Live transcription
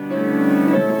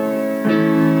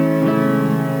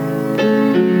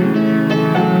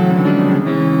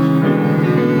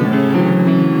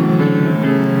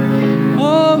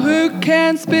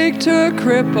to a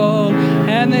cripple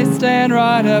and they stand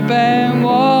right up and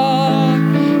walk?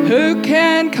 Who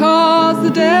can cause the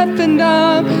deaf and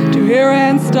dumb to hear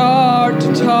and start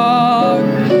to talk?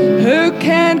 Who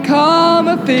can calm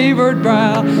a fevered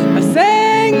brow by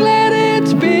saying, let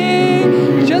it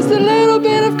be? Just a little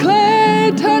bit of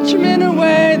clay, touch him in a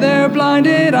way their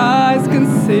blinded eyes can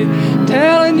see.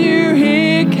 Telling you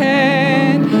he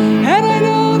can, and I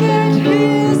know that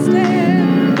he'll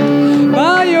stand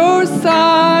by your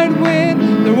side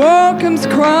when the world comes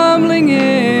crumbling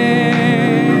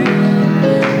in.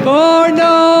 For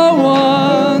no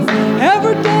one's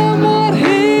ever done what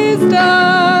he's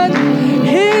done.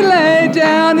 He laid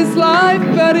down his life,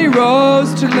 but he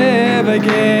rose to live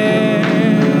again.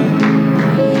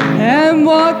 And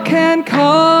what can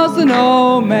cause an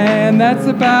old man that's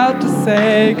about to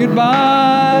say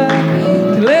goodbye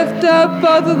to lift up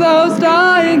both of those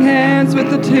dying hands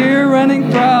with a tear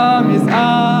running from his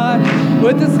eye,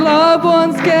 with his loved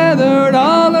ones gathered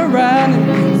all around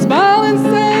him, smile and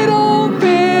say, don't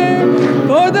fear,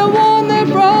 for the one that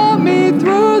brought me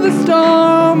through the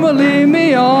storm will lead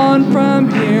me on from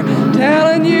here,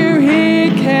 telling you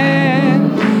he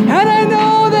can, and I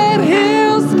know that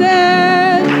he'll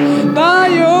stand by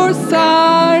your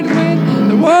side when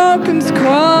the world comes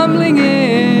crumbling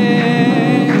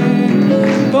in.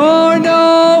 For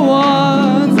no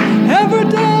one's ever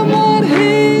done what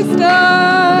he's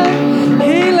done.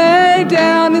 He laid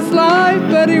down his life,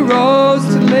 but he rose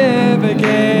to live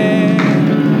again.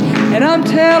 And I'm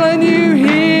telling you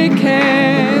he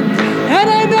can, and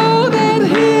I know that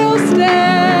he'll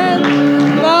stand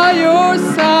by your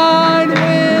side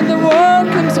when the world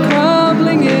comes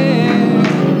crumbling in.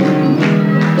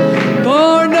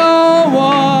 For no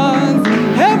one's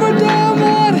ever done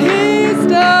what he's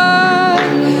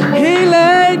done. He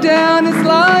laid down his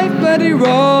life, but he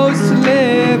rose to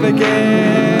live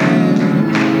again.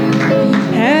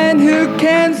 And who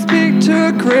can speak to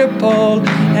a cripple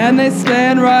and they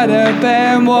stand right up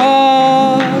and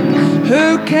walk?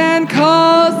 Who can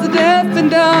cause the deaf and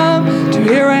dumb to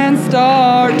hear and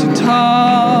start to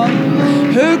talk?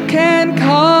 Who can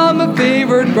calm a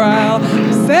fevered brow,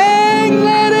 saying,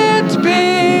 let it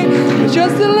be? With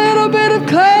just a little bit of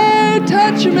clay,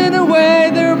 touch him in a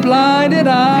way their blinded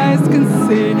eyes can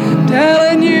see,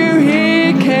 telling you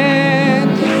he can,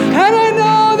 and I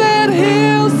know that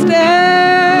he'll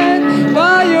stand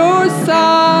by your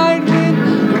side when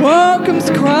the world comes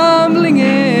crumbling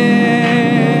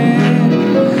in.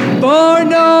 For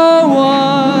no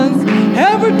one's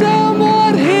ever done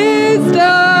what he's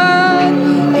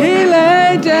done. He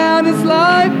laid down his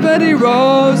life, but he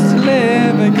rose to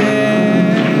live again.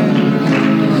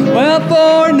 Well,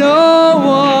 for no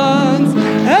one's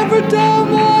ever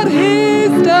done what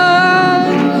he's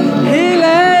done. He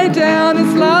laid down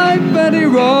his life, but he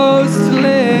rose to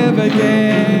live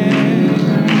again.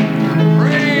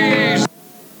 Praise.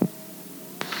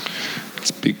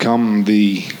 It's become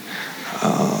the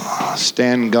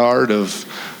stand guard of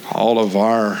all of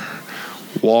our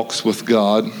walks with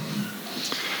God.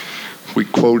 We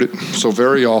quote it so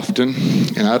very often,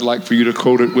 and I'd like for you to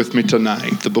quote it with me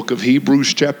tonight. The book of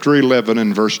Hebrews chapter 11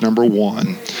 and verse number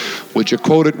 1. Would you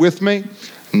quote it with me?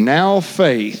 Now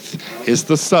faith is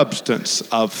the substance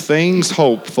of things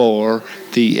hoped for,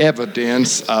 the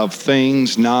evidence of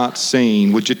things not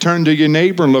seen. Would you turn to your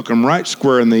neighbor and look them right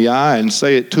square in the eye and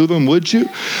say it to them, would you?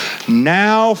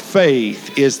 Now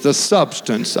faith is the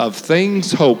substance of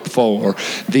things hoped for,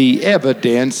 the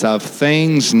evidence of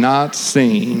things not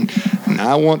seen. And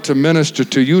I want to minister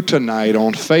to you tonight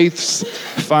on faith's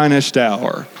finest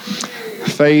hour.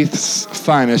 Faith's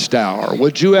finest hour.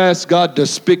 Would you ask God to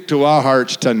speak to our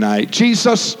hearts tonight?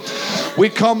 Jesus, we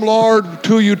come, Lord,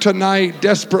 to you tonight,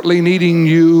 desperately needing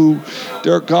you,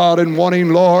 dear God, and wanting,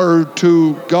 Lord,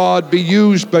 to, God, be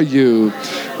used by you.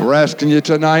 We're asking you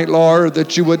tonight, Lord,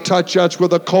 that you would touch us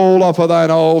with a coal off of thine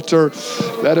altar.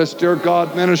 Let us, dear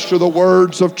God, minister the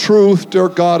words of truth, dear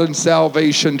God, and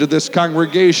salvation to this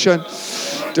congregation.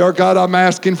 Dear God, I'm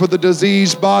asking for the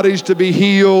diseased bodies to be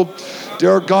healed.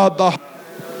 Dear God,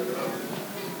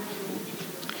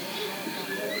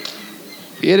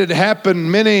 it had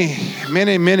happened many,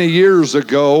 many, many years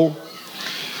ago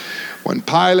when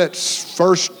pilots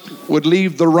first would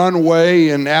leave the runway,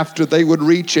 and after they would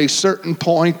reach a certain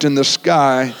point in the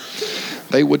sky,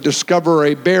 they would discover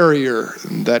a barrier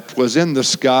that was in the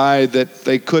sky that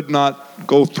they could not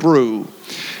go through.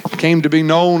 It came to be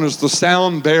known as the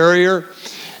sound barrier.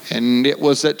 And it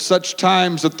was at such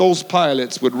times that those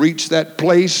pilots would reach that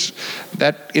place,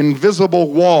 that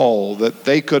invisible wall that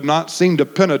they could not seem to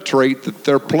penetrate, that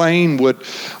their plane would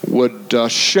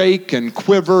shake and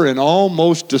quiver and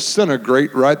almost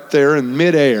disintegrate right there in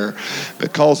midair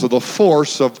because of the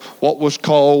force of what was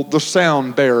called the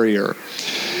sound barrier.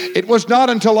 It was not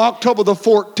until October the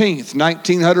 14th,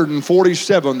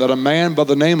 1947, that a man by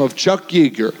the name of Chuck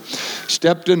Yeager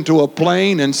stepped into a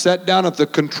plane and sat down at the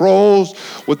controls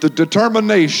with the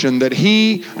determination that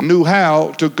he knew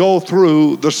how to go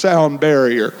through the sound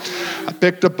barrier. I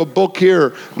picked up a book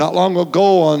here not long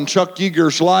ago on Chuck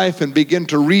Yeager's life and began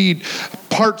to read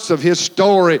parts of his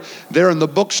story there in the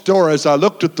bookstore as I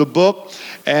looked at the book.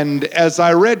 And as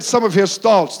I read some of his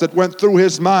thoughts that went through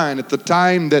his mind at the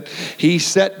time that he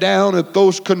sat down at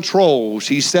those controls,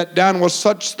 he sat down with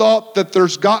such thought that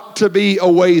there's got to be a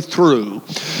way through.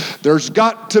 There's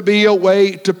got to be a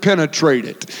way to penetrate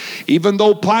it. Even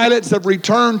though pilots have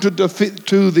returned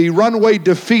to the runway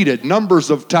defeated numbers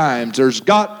of times, there's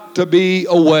got to be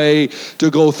a way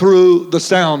to go through the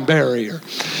sound barrier.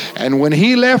 And when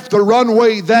he left the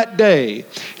runway that day,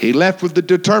 he left with the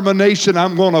determination,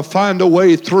 I'm going to find a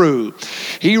way through.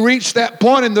 He reached that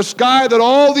point in the sky that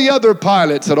all the other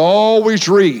pilots had always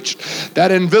reached,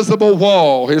 that invisible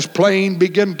wall. His plane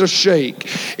began to shake.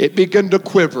 It began to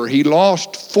quiver. He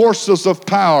lost forces of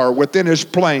power within his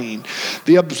plane.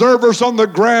 The observers on the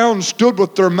ground stood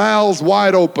with their mouths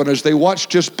wide open as they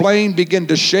watched his plane begin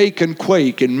to shake and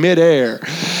quake in midair.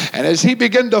 And as he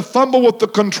began to fumble with the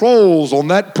controls on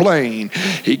that plane,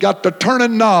 he got to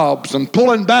turning knobs and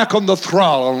pulling back on the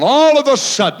throttle. And all of a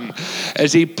sudden,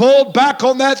 as he pulled back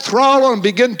on that throttle and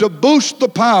began to boost the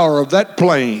power of that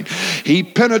plane, he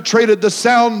penetrated the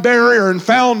sound barrier and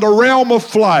found a realm of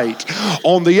flight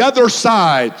on the other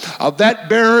side of that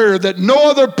barrier that no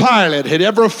other pilot had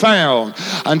ever found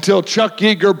until Chuck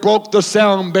Yeager broke the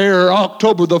sound barrier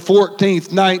October the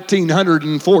 14th,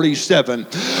 1947.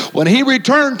 When he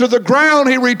returned to the ground,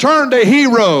 he returned a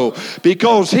hero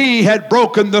because he had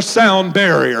broken the sound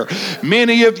barrier.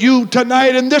 Many of you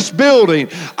tonight in this building,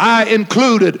 I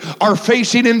included, are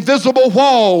facing invisible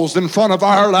walls in front of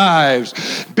our lives.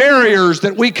 Barriers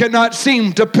that we cannot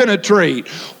seem to penetrate.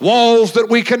 Walls that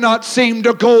we cannot seem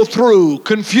to go through.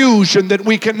 Confusion that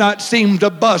we cannot seem to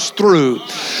bust through.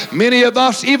 Many of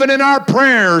us, even in our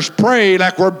prayers, pray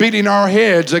like we're beating our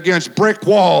heads against brick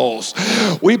walls.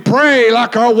 We pray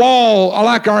like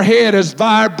our head is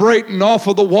vibrating off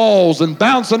of the walls and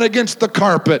bouncing against the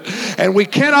carpet, and we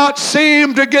cannot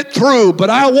seem to get through. But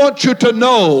I want you to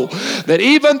know that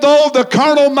even though the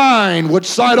carnal mind would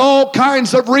cite all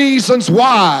kinds of reasons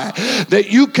why that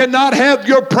you cannot have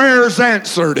your prayers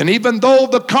answered, and even though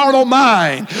the carnal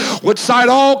mind would cite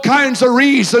all kinds of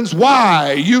reasons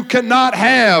why you cannot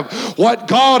have what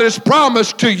God has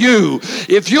promised to you,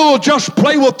 if you'll just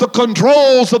play with the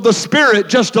controls of the Spirit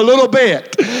just a little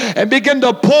bit and begin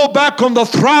to pull back on the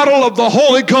throttle of the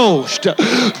Holy Ghost.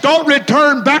 Don't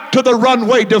return back to the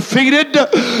runway defeated.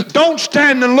 Don't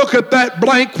stand and look at that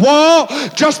blank wall.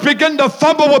 Just begin to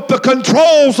fumble with the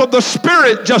controls of the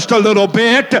Spirit just a little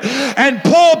bit and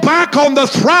pull back on the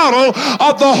throttle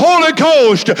of the Holy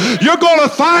Ghost. You're going to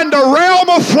find a realm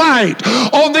of flight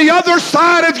on the other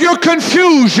side of your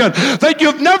confusion that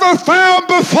you've never found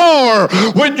before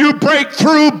when you break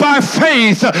through by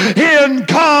faith in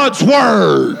God's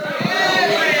Word.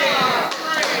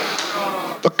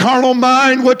 The carnal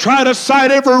mind would try to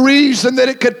cite every reason that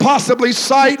it could possibly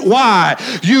cite why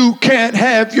you can't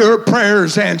have your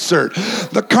prayers answered.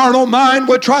 The carnal mind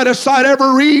would try to cite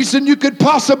every reason you could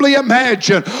possibly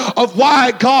imagine of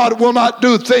why God will not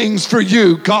do things for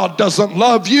you. God doesn't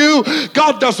love you.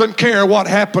 God doesn't care what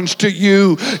happens to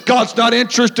you. God's not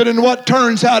interested in what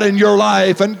turns out in your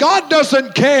life. And God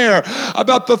doesn't care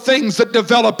about the things that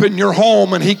develop in your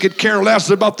home, and He could care less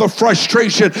about the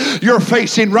frustration you're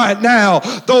facing right now.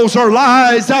 Those are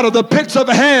lies out of the pits of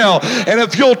hell. And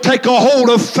if you'll take a hold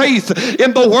of faith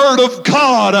in the Word of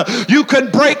God, you can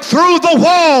break through the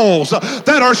walls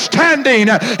that are standing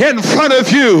in front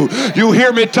of you. You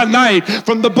hear me tonight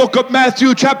from the book of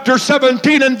Matthew chapter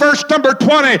 17 and verse number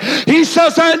 20. He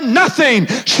says, and nothing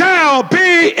shall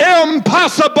be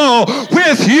impossible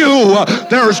with you.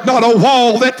 There is not a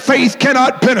wall that faith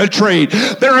cannot penetrate.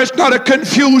 There is not a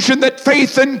confusion that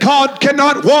faith in God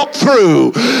cannot walk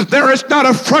through. There is not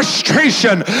a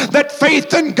frustration that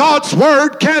faith in God's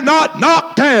Word cannot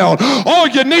knock down. All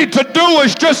you need to do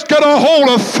is just get a hold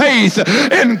of faith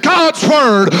in God's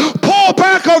Word. Pull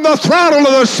back on the throttle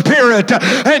of the Spirit,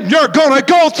 and you're going to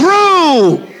go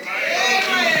through.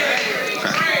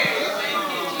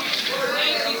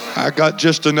 I got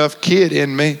just enough kid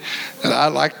in me And I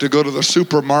like to go to the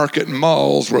supermarket and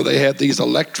malls where they have these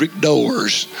electric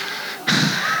doors.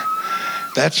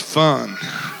 That's fun.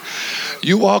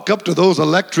 You walk up to those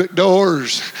electric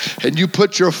doors and you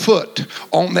put your foot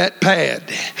on that pad.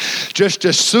 Just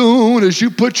as soon as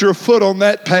you put your foot on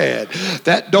that pad,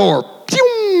 that door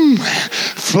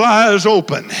flies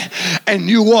open and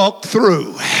you walk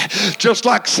through. Just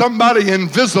like somebody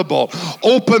invisible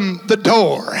opened the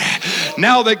door.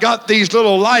 Now they got these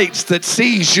little lights that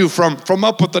sees you from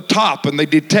up at the top, and they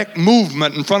detect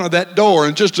movement in front of that door.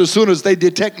 And just as soon as they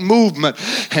detect movement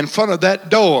in front of that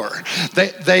door,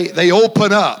 they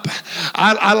open up.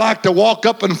 I like to walk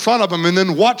up in front of them and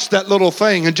then watch that little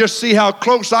thing and just see how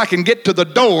close I can get to the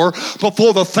door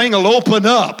before the thing will open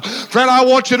up. Friend, I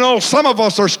want you to know some of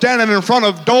us are standing in front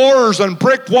of doors and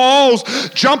brick walls,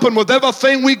 jumping with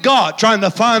everything we got, trying to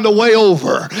find a way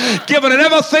over. Giving it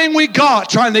everything we got,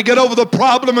 trying to get over the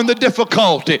problem and the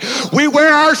difficulty. We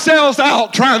wear ourselves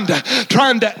out trying to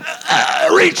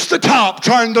reach the top,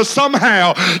 trying to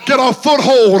somehow get a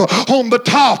foothold on the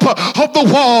top of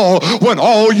the wall, when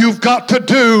all you've got to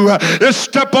do is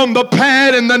step on the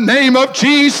pad in the name of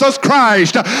Jesus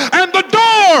Christ, and the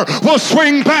door will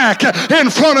swing back in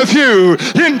front of you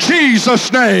in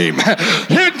Jesus' name.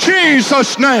 In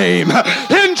Jesus' name.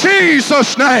 In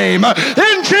Jesus' name.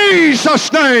 In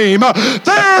Jesus' name.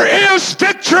 There is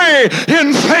victory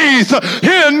in faith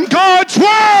in God's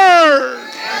Word.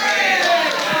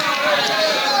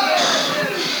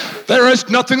 There is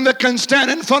nothing that can stand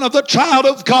in front of the child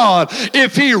of God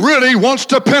if he really wants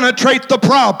to penetrate the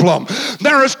problem.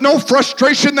 There is no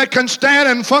frustration that can stand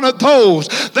in front of those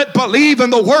that believe in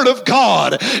the Word of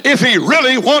God if he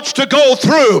really wants to go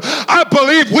through. I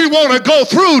believe we want to go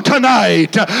through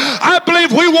tonight. I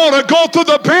believe we want to go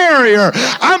through the barrier.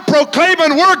 I'm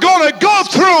proclaiming we're going to go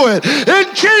through it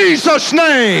in Jesus'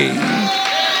 name.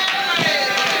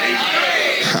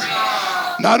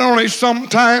 Not only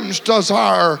sometimes does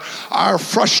our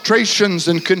frustrations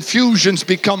and confusions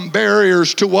become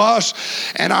barriers to us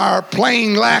and our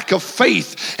plain lack of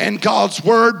faith in God's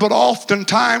Word, but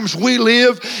oftentimes we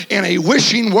live in a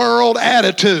wishing world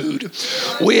attitude.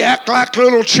 We act like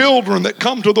little children that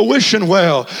come to the wishing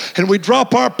well, and we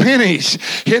drop our pennies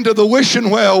into the wishing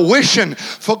well, wishing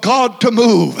for God to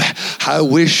move. I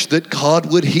wish that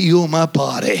God would heal my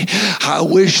body. I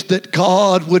wish that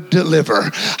God would deliver.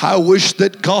 I wish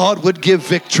that God would give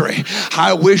victory.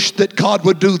 I wish that God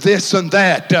would do this and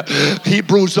that.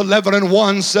 Hebrews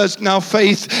 11:1 says, now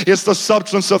faith is the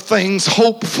substance of things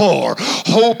hoped for.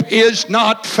 Hope is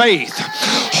not faith.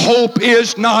 Hope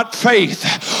is not faith.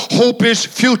 Hope is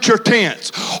future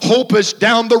tense. Hope is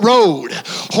down the road.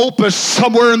 Hope is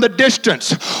somewhere in the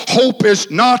distance. Hope is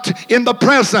not in the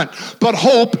present, but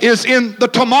hope is in the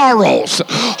tomorrows.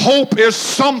 Hope is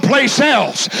someplace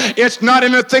else. It's not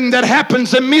anything that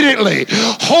happens immediately.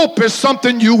 Hope is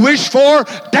something you wish for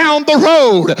down the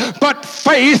road, but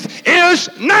faith is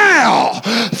now.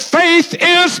 Faith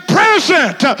is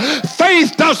present.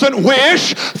 Faith doesn't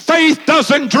wish. Faith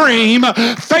doesn't dream.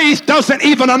 Faith doesn't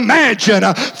even imagine.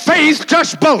 Faith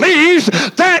just believes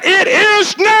that it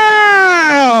is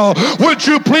now. Would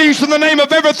you please, in the name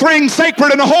of everything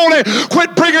sacred and holy,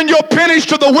 quit bringing your pennies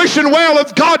to the wishing well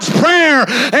of God's prayer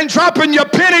and dropping your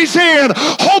pennies in,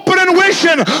 hoping and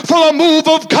wishing for a move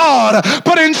of God,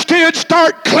 but instead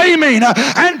start claiming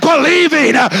and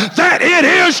believing that it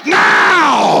is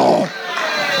now.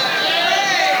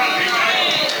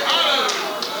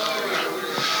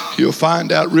 You'll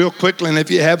find out real quickly, and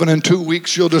if you haven't in 2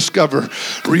 weeks, you'll discover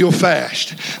real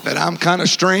fast that I'm kind of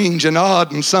strange and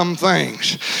odd in some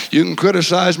things. You can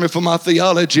criticize me for my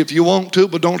theology if you want to,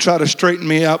 but don't try to straighten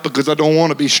me out, because I don't want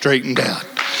to be straightened out.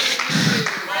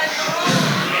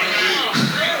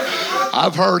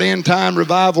 I've heard end time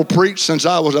revival preached since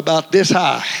I was about this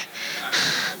high.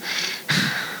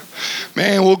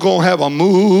 Man, we're going to have a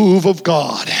move of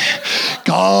God.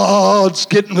 God's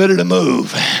getting ready to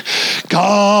move.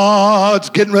 God's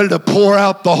getting ready to pour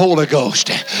out the Holy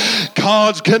Ghost.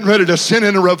 God's getting ready to send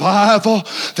in a revival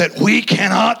that we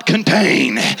cannot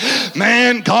contain.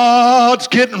 Man, God's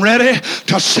getting ready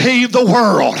to save the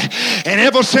world. And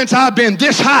ever since I've been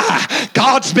this high,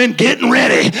 God's been getting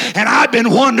ready. And I've been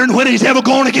wondering when he's ever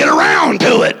going to get around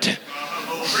to it.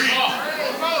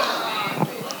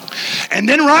 And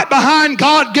then right behind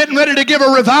God getting ready to give a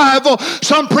revival,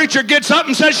 some preacher gets up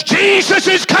and says, Jesus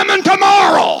is coming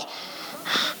tomorrow.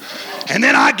 And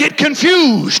then I get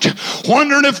confused,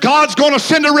 wondering if God's going to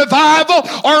send a revival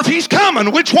or if he's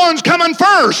coming. Which one's coming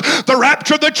first? The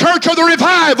rapture of the church or the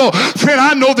revival? Friend,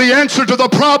 I know the answer to the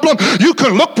problem. You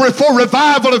can look for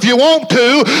revival if you want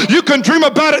to. You can dream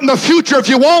about it in the future if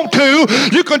you want to.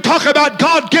 You can talk about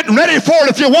God getting ready for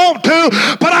it if you want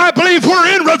to. But I believe we're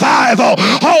in revival.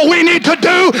 All we need to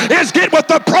do is get with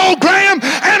the program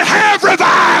and have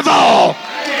revival.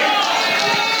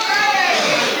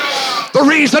 The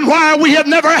reason why we have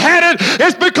never had it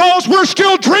is because we're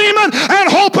still dreaming and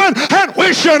hoping and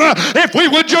wishing if we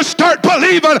would just start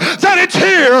believing that it's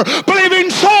here,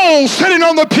 believing souls sitting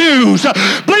on the pews,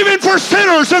 believing for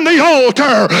sinners in the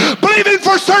altar, believing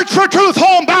for Search for Truth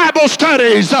home Bible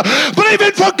studies,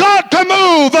 believing for God to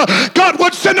move. God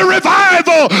would send a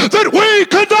revival that we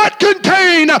could not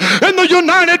contain in the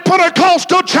United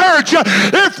Pentecostal Church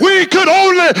if we could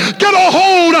only get a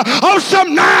hold of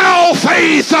some now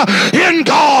faith in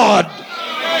God.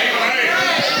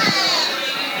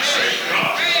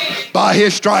 By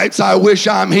his stripes I wish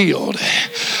I'm healed.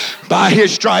 By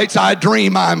his stripes I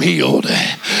dream I'm healed.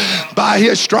 By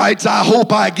his stripes I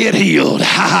hope I get healed.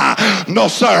 No,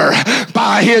 sir.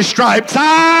 By his stripes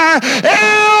I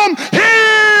am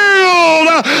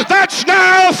healed. That's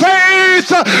now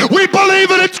faith. We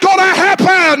believe it, it's going to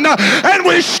happen. And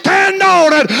we stand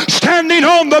on it, standing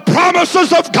on the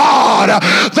promises of God.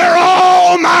 They're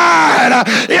all mine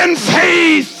in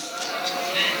faith.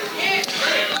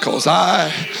 Because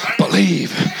I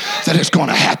believe that it's going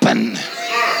to happen.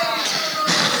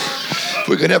 If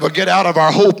we could ever get out of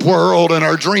our hope world and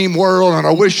our dream world and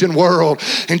our wishing world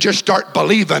and just start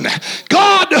believing,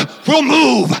 God will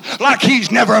move like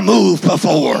he's never moved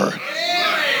before.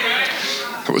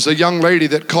 There was a young lady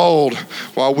that called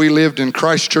while we lived in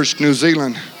Christchurch, New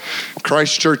Zealand.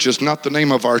 Christchurch is not the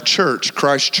name of our church.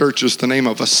 Christchurch is the name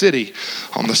of a city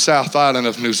on the South Island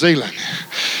of New Zealand.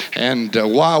 And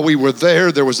while we were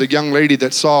there, there was a young lady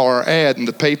that saw our ad in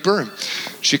the paper.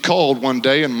 She called one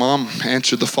day and Mom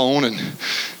answered the phone and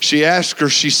she asked her,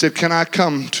 she said, "Can I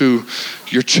come to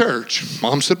your church?"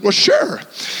 Mom said, "Well, sure.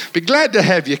 Be glad to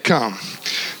have you come."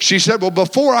 She said, "Well,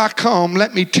 before I come,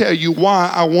 let me tell you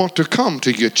why I want to come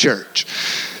to your church."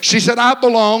 She said, "I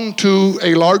belong to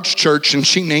a large church," and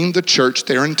she named the church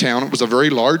there in town. It was a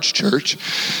very large church.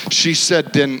 She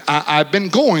said, "Then I've been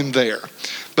going there.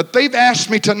 But they've asked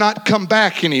me to not come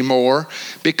back anymore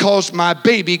because my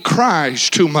baby cries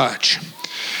too much."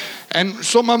 And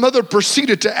so my mother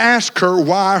proceeded to ask her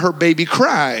why her baby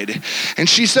cried. And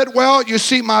she said, "Well, you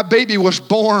see, my baby was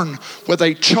born with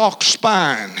a chalk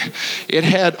spine. It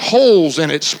had holes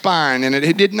in its spine, and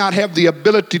it did not have the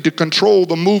ability to control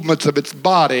the movements of its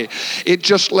body. It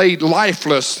just laid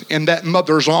lifeless in that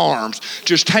mother's arms,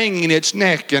 just hanging its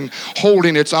neck and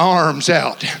holding its arms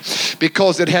out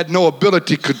because it had no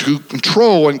ability to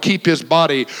control and keep his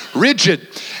body rigid,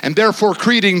 and therefore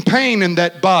creating pain in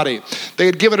that body. They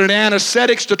had given it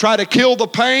anesthetics to try to kill the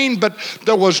pain, but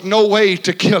there was no way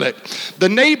to kill it. The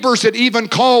neighbors had even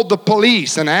called the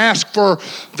police and asked for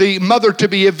the mother to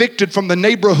be evicted from the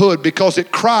neighborhood because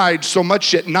it cried so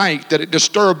much at night that it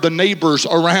disturbed the neighbors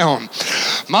around.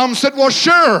 Mom said, "Well,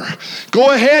 sure, go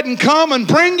ahead and come and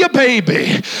bring your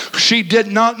baby." She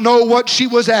did not know what she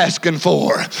was asking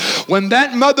for. When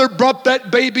that mother brought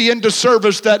that baby into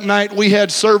service that night, we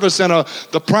had service in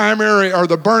the primary or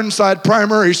the Burnside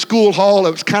Primary School Hall.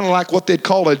 It was kind of like what they'd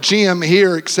call a gym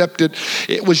here, except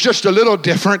it was just a little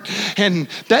different. And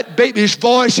that baby's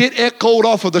voice, it echoed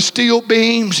off of the steel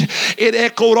beams. It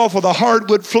echoed off of the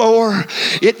hardwood floor.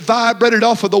 It vibrated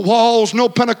off of the walls. No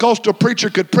Pentecostal preacher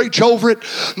could preach over it.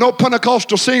 No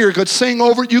Pentecostal singer could sing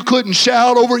over it. You couldn't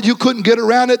shout over it. You couldn't get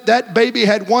around it. That baby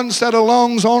had one set of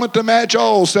lungs on it to match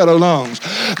all set of lungs.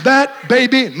 That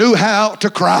baby knew how to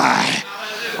cry.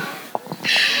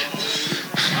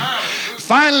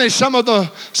 Finally, some of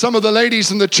the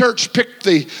ladies in the church picked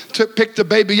the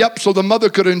baby up so the mother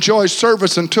could enjoy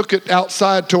service and took it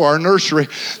outside to our nursery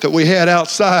that we had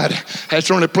outside. That's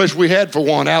the only place we had for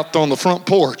one, out on the front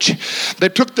porch. They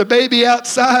took the baby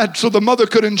outside so the mother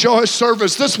could enjoy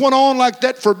service. This went on like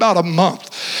that for about a month,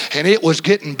 and it was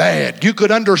getting bad. You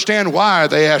could understand why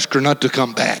they asked her not to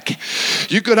come back.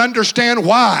 You could understand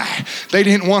why they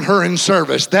didn't want her in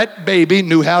service. That baby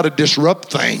knew how to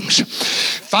disrupt things.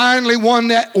 Finally,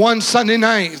 one Sunday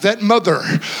night, that mother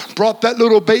brought that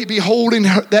little baby, holding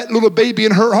that little baby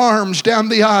in her arms down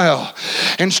the aisle,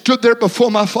 and stood there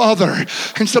before my father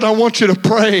and said, I want you to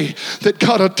pray that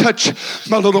God will touch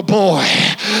my little boy,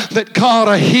 that God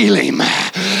will heal him.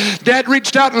 Dad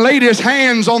reached out and laid his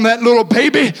hands on that little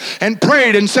baby and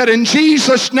prayed and said, in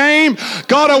Jesus' name,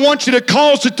 God, I want you to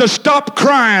cause it to stop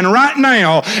crying right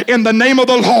now in the name of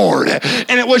the Lord.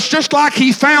 And it was just like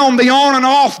he found the on and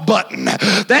off button.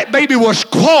 That baby was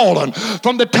squalling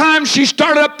from the time she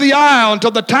started up the aisle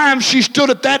until the time she stood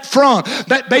at that front.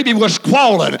 That baby was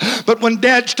squalling. But when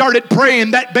Dad started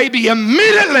praying, that baby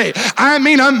immediately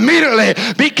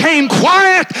became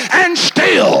quiet and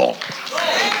still.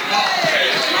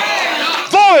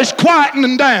 Voice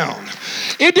quietening down.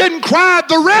 It didn't cry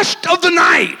the rest of the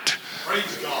night.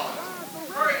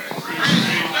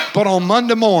 But on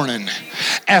Monday morning,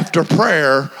 after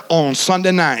prayer on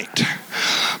Sunday night,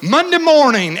 Monday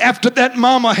morning, after that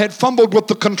mama had fumbled with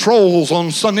the controls on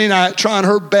Sunday night, trying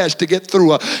her best to get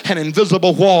through an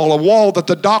invisible wall, a wall that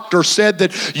the doctor said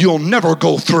that you'll never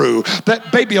go through.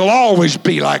 That baby will always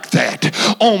be like that.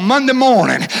 On Monday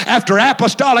morning, after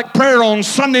apostolic prayer on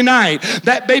Sunday night,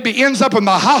 that baby ends up in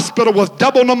the hospital with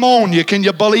double pneumonia. Can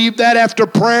you believe that? After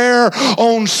prayer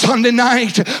on Sunday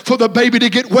night for the baby to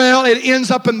get well, it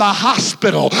ends up in the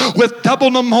hospital with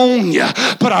double pneumonia.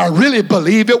 But I really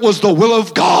believe it was the will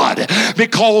of God,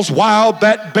 because while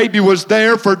that baby was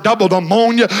there for double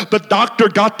pneumonia, the doctor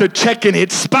got to checking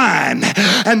its spine,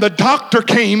 and the doctor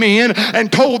came in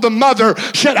and told the mother,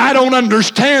 said, I don't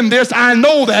understand this. I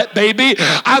know that baby.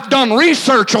 I've done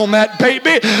research on that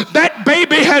baby. That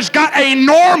baby has got a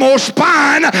normal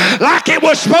spine like it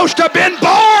was supposed to have been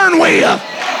born with.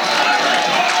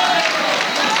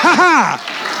 Ha ha.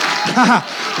 Ha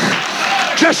ha.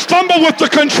 Just fumble with the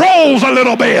controls a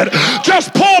little bit.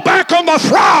 Just pull back on the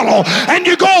throttle and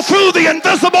you go through the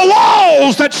invisible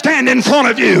walls that stand in front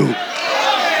of you.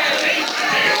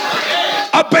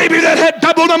 A baby that had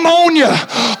double pneumonia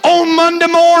on Monday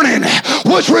morning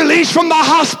was released from the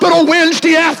hospital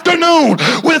Wednesday afternoon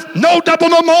with no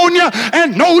double pneumonia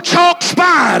and no chalk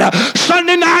spine.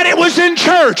 Sunday night it was in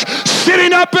church,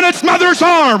 sitting up in its mother's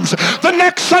arms. The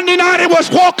next Sunday night it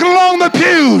was walking along the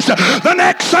pews. The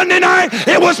next Sunday night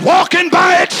it was walking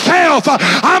by itself.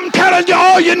 I'm telling you,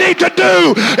 all you need to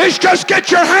do is just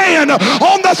get your hand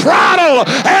on the throttle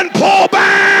and pull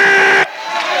back.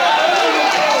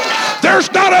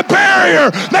 There's not a barrier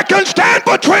that can stand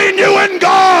between you and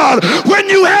God when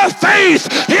you have faith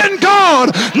in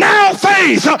God. Now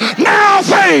faith, now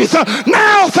faith,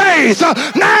 now faith,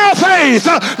 now faith,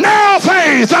 now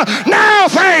faith, now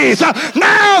faith,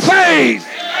 now faith.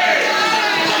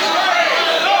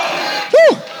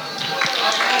 Woo.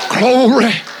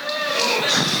 Glory.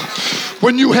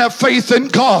 When you have faith in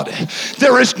God,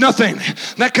 there is nothing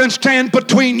that can stand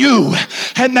between you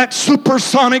and that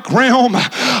supersonic realm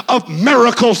of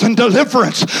miracles and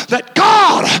deliverance that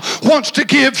God wants to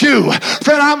give you.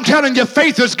 Friend, I'm telling you,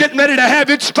 faith is getting ready to have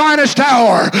its finest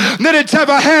hour that it's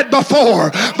ever had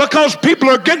before, because people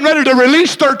are getting ready to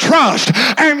release their trust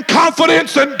and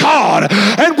confidence in God.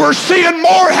 And we're seeing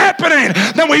more happening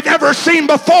than we've ever seen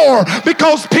before,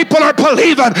 because people are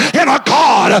believing in a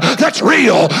God that's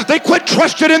real. They quit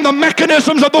trusting in the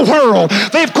mechanisms of the world.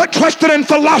 They've quit trusting in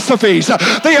philosophies.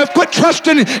 They have quit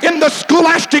trusting in the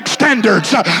scholastic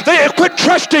standards. They have quit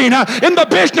trusting in the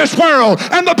business world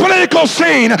and the political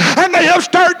scene, and they have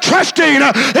started trusting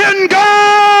in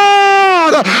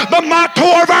God. The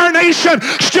motto of our nation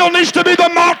still needs to be the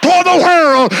motto of the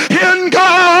world. In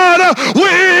God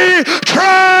we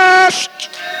trust.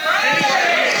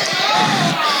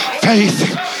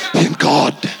 Faith in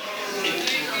God.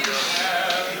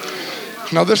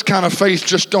 Now, this kind of faith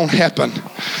just don't happen.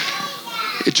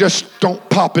 It just don't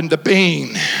pop into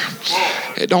being.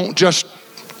 It don't just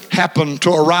happen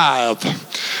to arrive.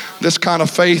 This kind of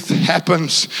faith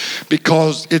happens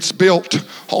because it's built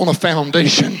on a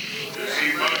foundation.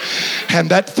 And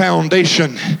that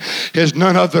foundation is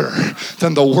none other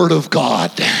than the Word of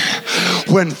God.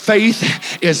 When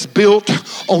faith is built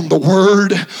on the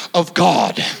Word of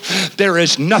God, there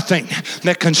is nothing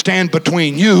that can stand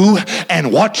between you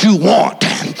and what you want.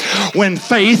 When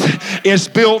faith is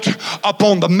built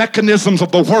upon the mechanisms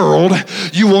of the world,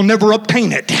 you will never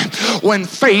obtain it. When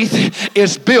faith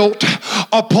is built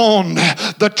upon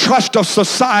the trust of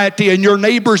society and your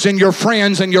neighbors and your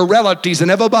friends and your relatives and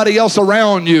everybody else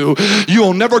around you,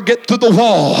 you'll never get through the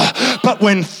wall. But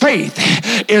when faith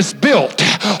is built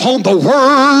on the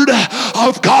Word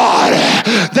of God,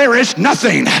 there is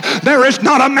nothing, there is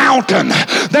not a mountain,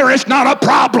 there is not a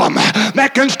problem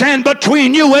that can stand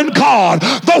between you and God.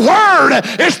 The Word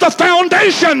is the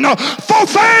foundation for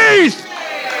faith.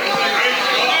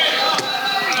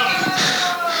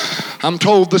 I'm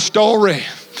told the story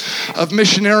of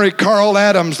missionary Carl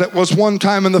Adams that was one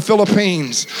time in the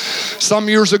Philippines. Some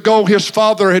years ago, his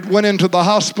father had went into the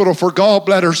hospital for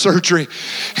gallbladder surgery,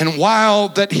 and while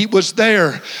that he was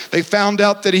there, they found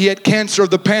out that he had cancer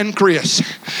of the pancreas.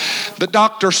 The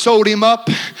doctor sewed him up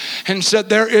and said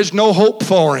there is no hope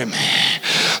for him.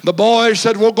 The boy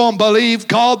said, we're going to believe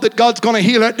God that God's going to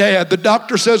heal it, Dad. The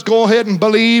doctor says, go ahead and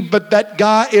believe, but that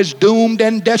guy is doomed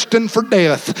and destined for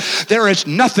death. There is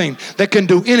nothing that can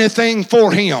do anything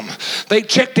for him. They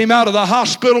checked him out of the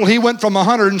hospital. He went from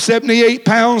 178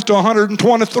 pounds to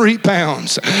 123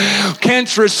 pounds.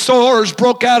 Cancerous sores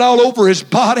broke out all over his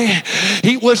body.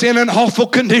 He was in an awful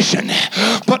condition.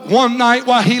 But one night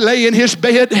while he lay in his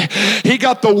bed, he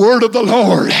got the word of the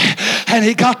Lord, and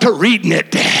he got to reading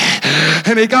it.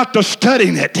 And he got to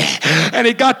studying it, and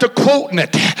he got to quoting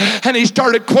it, and he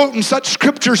started quoting such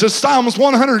scriptures as Psalms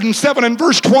 107 and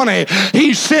verse 20.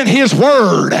 He sent his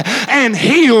word and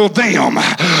healed them.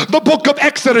 The book of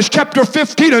Exodus chapter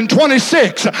 15 and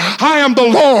 26. I am the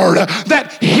Lord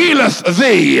that healeth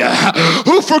thee,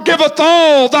 who forgiveth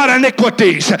all thy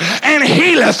iniquities and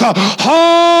healeth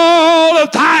all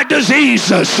of thy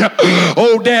diseases.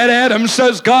 Oh, Dad Adams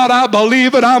says, God, I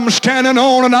believe it. I'm standing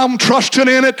on and I'm trusting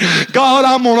in it. God,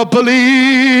 I'm going to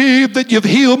believe that you've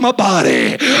healed my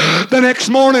body. The next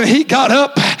morning he got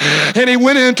up and he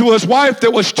went into his wife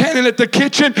that was standing at the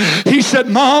kitchen. He said,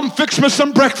 Mom, fix me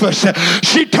some breakfast.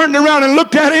 She turned around and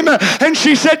looked at him and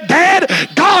she said, Dad,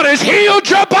 God has healed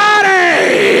your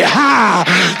body.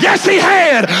 Yes, he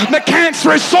had. The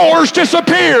cancerous sores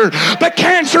disappeared. The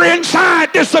cancer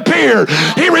inside disappeared.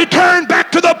 He returned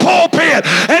back to the pulpit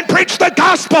and preached the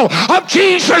gospel of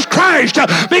Jesus Christ,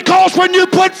 because when you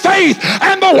put faith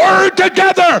and the word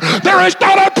together, there is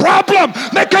not a problem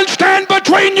that can stand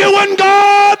between you and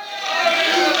God.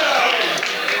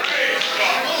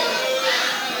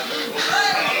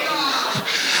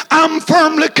 I'm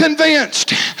firmly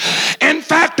convinced, in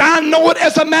fact, I know it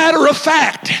as a matter of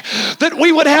fact, that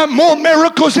we would have more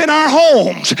miracles in our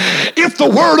homes if the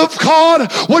Word of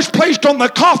God was placed on the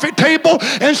coffee table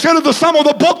instead of some of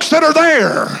the books that are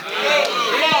there.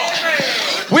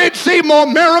 We'd see more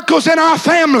miracles in our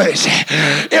families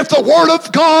if the Word of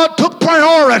God took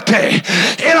priority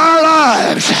in our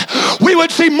lives. We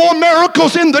would see more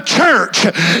miracles in the church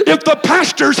if the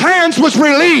pastor's hands was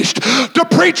released to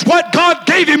preach what God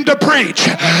gave him to preach,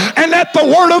 and let the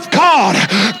Word of God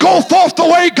go forth the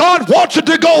way God wants it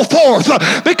to go forth,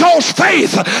 because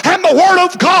faith and the Word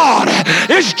of God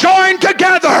is joined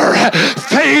together.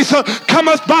 Faith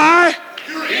cometh by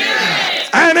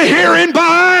and hearing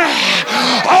by.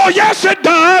 Oh, yes, it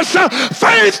does.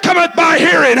 Faith cometh by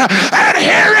hearing, and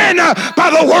hearing by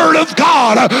the Word of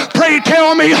God. Pray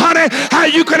tell me, honey, how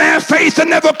you can have faith and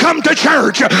never come to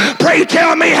church. Pray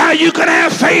tell me how you can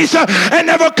have faith and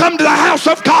never come to the house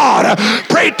of God.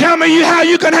 Pray tell me how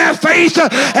you can have faith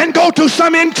and go to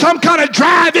some kind of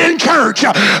drive-in church.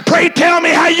 Pray tell me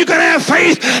how you can have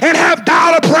faith and have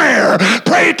dial a prayer.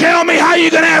 Pray tell me how you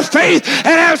can have faith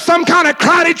and have some kind of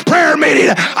cottage prayer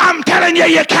meeting. I'm telling you,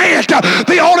 you can't.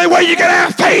 The only way you can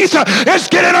have faith is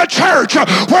get in a church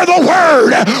where the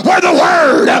Word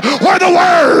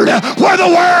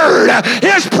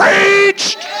is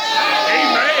preached.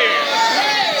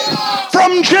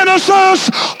 From Genesis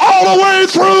all the way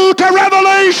through to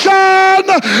Revelation,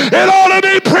 it ought to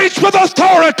be preached with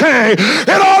authority. It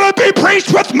ought to be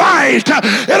preached with might.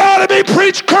 It ought to be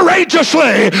preached courageously.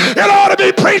 It ought to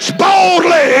be preached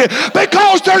boldly,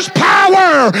 because there's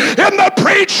power in the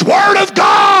preached Word of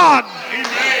God.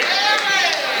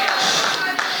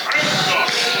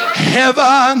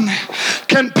 Heaven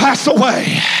can pass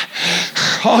away.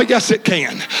 Oh, yes, it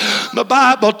can. The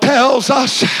Bible tells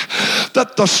us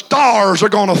that the stars are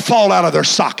going to fall out of their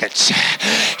sockets.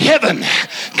 Heaven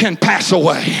can pass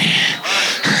away.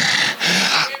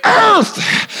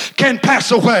 Earth can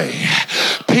pass away.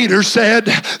 Peter said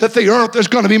that the earth is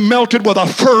going to be melted with a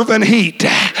fervent heat.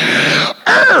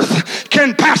 Earth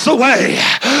can pass away,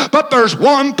 but there's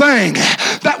one thing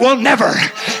that will never,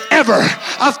 ever,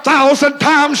 1,000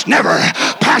 times never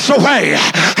pass away,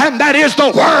 and that is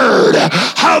the Word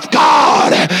of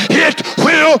God. It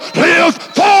will live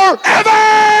forever.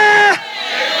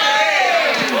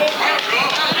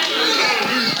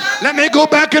 Let me go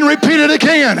back and repeat it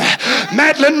again.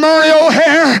 Madeleine Murray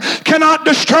O'Hair cannot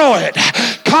destroy it.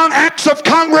 Acts of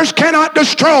Congress cannot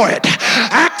destroy it.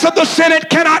 Acts of the Senate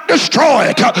cannot destroy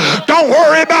it. Don't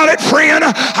worry about it, friend.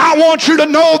 I want you to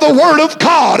know the Word of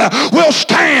God will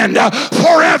stand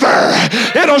forever.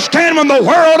 It'll stand when the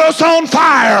world is on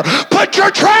fire. Put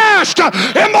your trust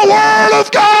in the Word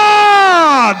of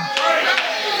God.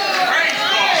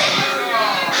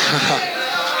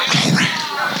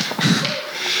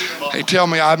 They tell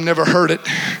me I've never heard it,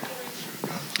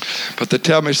 but they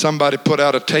tell me somebody put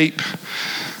out a tape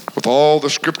with all the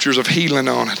scriptures of healing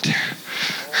on it,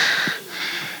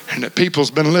 and that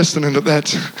people's been listening to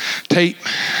that tape.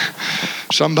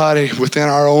 Somebody within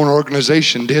our own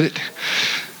organization did it,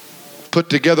 put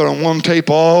together on one tape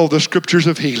all the scriptures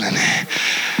of healing.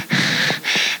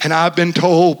 And I've been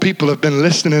told people have been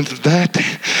listening to that,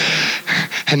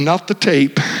 and not the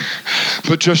tape,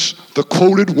 but just the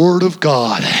quoted Word of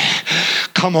God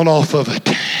coming off of it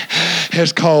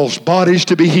has caused bodies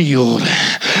to be healed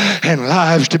and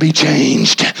lives to be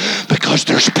changed, because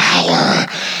there's power.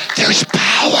 There's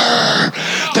power.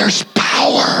 There's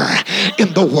power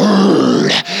in the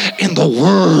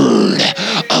Word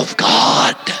of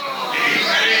God.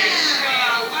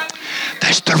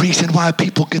 That's the reason why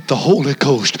people get the Holy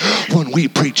Ghost when we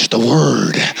preach the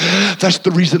Word. That's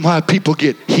the reason why people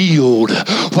get healed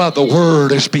while the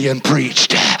Word is being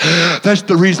preached. That's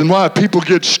the reason why people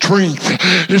get strength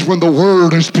is when the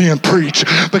Word is being preached,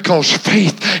 because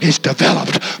faith is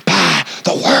developed by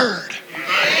the Word.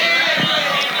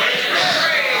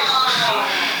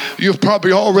 You've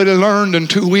probably already learned in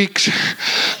 2 weeks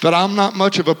that I'm not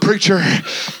much of a preacher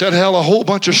that tell a whole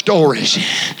bunch of stories.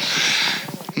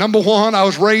 Number one, I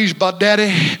was raised by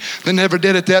daddy that never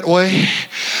did it that way.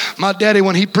 My daddy,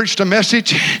 when he preached a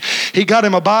message, he got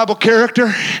him a Bible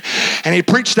character and he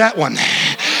preached that one.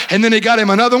 And then he got him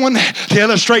another one to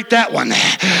illustrate that one.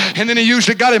 And then he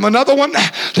usually got him another one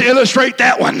to illustrate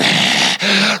that one.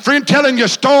 Friend, telling you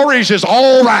stories is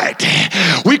all right.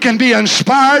 We can be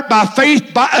inspired by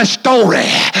faith by a story.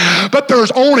 But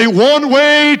there's only one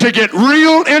way to get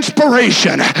real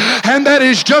inspiration, and that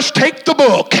is just take the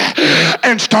book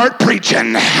and start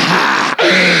preaching.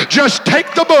 Just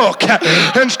take the book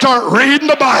and start reading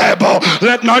the Bible.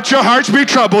 Let not your hearts be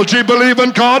troubled. Ye believe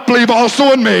in God, believe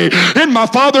also in me. In my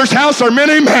Father's house are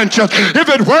many mansions. If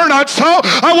it were not so,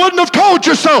 I wouldn't have told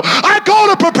you so. I go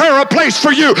to prepare a place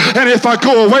for you, and if I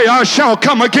go away, I shall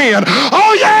come again.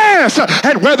 Oh yes,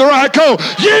 and whether I go,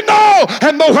 ye know,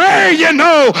 and the way ye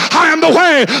know. I am the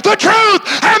way, the truth,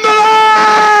 and the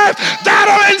life.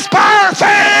 That'll inspire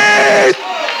faith.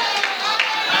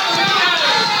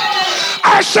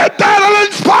 I said that'll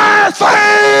inspire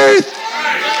faith.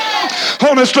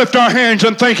 Oh, let's lift our hands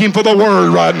and thank Him for the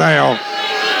Word right now.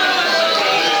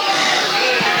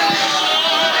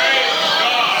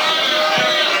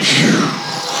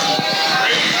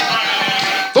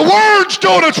 The Word's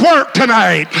doing its work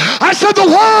tonight. I said the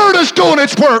Word is doing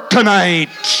its work tonight.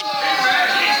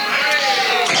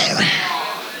 Glory.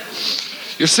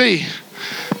 You see,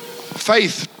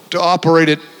 faith, to operate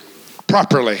it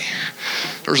properly,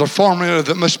 there's a formula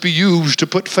that must be used to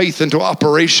put faith into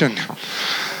operation.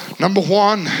 Number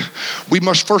one, we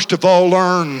must first of all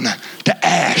learn to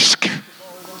ask.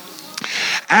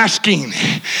 Asking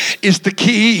is the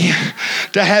key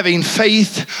to having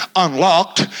faith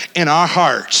unlocked in our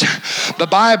hearts. The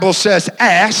Bible says,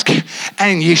 ask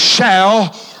and ye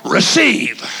shall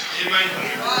receive.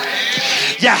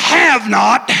 You have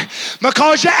not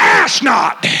because you ask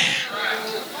not.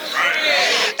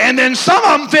 And then some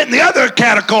of them fit in the other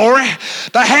category.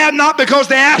 They have not because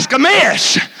they ask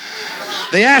amiss.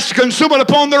 They ask to consume it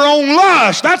upon their own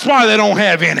lust. That's why they don't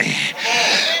have any.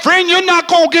 Friend, you're not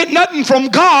going to get nothing from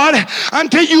God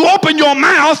until you open your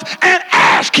mouth and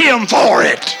ask Him for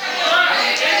it.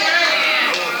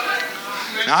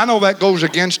 Now, I know that goes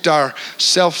against our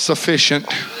self-sufficient,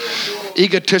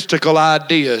 egotistical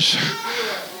ideas.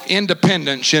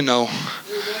 Independence, you know.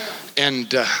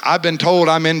 And I've been told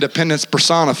I'm independence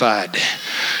personified.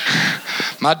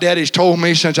 My daddy's told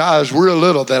me since I was real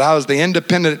little that I was the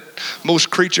independent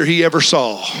most creature he ever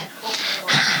saw.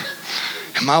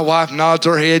 And my wife nods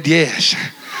her head yes.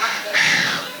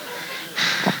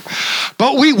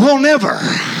 But we will never.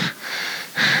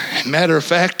 Matter of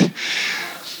fact,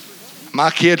 my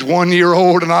kid's 1 year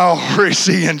old and I already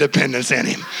see independence in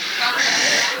him.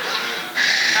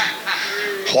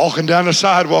 Walking down the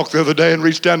sidewalk the other day and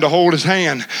reached down to hold his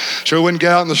hand so he wouldn't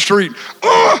get out in the street.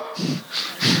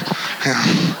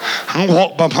 I don't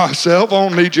walk by myself. I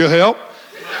don't need your help.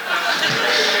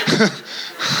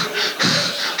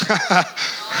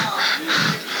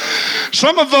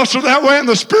 Some of us are that way in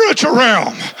the spiritual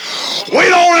realm. We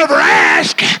don't ever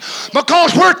ask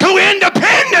because we're too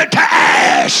independent. to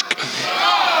ask.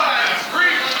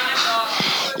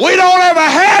 We don't ever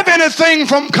have anything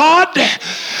from God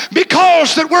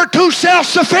because that we're too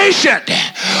self-sufficient.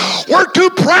 We're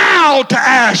too proud to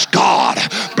ask God.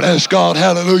 Bless God,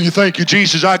 hallelujah, thank you,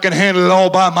 Jesus. I can handle it all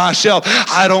by myself.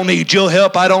 I don't need your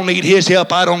help. I don't need his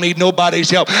help. I don't need nobody's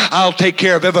help. I'll take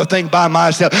care of everything by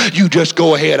myself. You just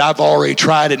go ahead. I've already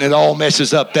tried it and it all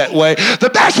messes up that way. The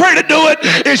best way to do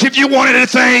it is if you want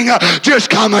anything,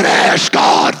 just come and ask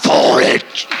God for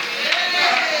it.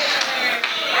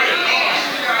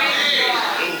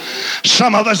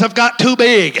 Some of us have got too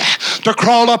big to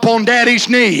crawl up on Daddy's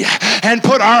knee and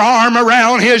put our arm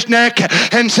around his neck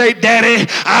and say, Daddy,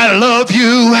 I love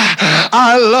you.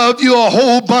 I love you a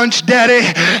whole bunch, Daddy,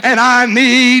 and I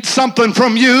need something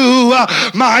from you.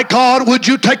 My God, would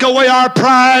you take away our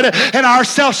pride and our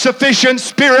self-sufficient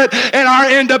spirit and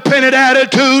our independent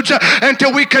attitudes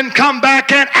until we can come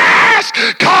back and ask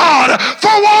God for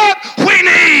what we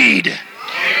need.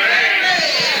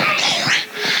 Glory.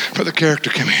 Brother Character,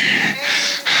 come here.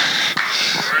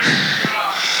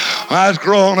 When I was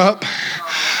growing up,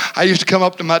 I used to come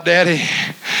up to my daddy.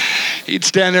 He'd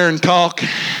stand there and talk,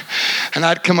 and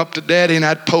I'd come up to Daddy and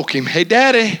I'd poke him. Hey,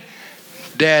 Daddy,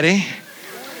 Daddy,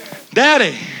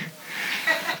 Daddy,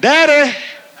 Daddy,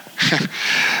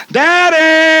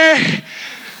 Daddy,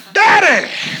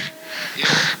 Daddy.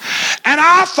 And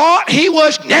I thought he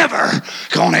was never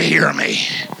going to hear me.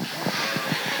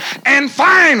 And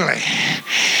finally,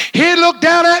 he'd look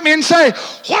down at me and say,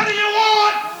 what do you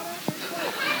want?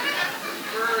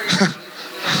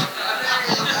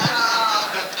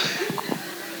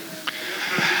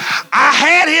 I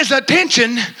had his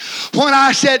attention when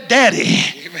I said Daddy.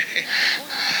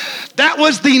 That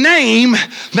was the name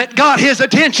that got his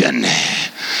attention.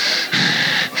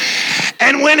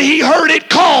 And when he heard it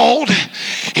called,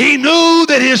 he knew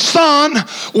that his son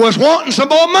was wanting some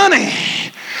more money.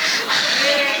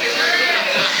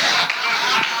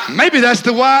 Maybe that's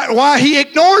the why he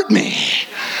ignored me.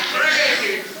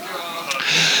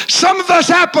 Some of us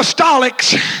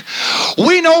apostolics,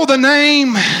 we know the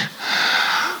name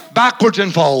backwards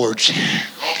and forwards.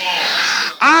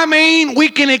 I mean, we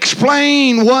can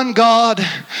explain one God.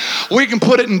 We can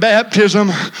put it in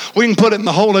baptism. We can put it in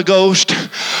the Holy Ghost.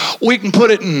 We can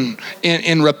put it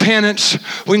in repentance.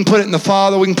 We can put it in the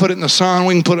Father. We can put it in the Son.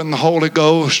 We can put it in the Holy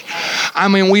Ghost. I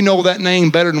mean, we know that name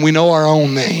better than we know our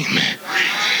own name.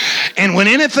 And when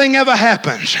anything ever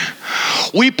happens,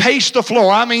 we pace the floor.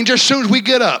 I mean, just as soon as we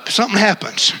get up, something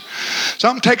happens.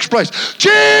 Something takes place.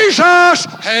 Jesus!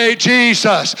 Hey,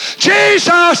 Jesus!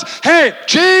 Jesus! Hey,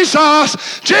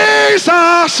 Jesus!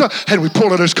 Jesus! And we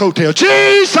pull at his coattail.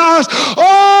 Jesus!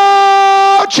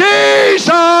 Oh,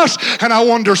 Jesus! And I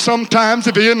wonder sometimes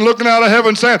if he isn't looking out of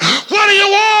heaven saying, what do you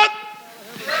want?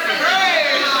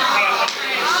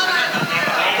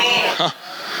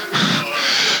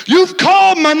 You've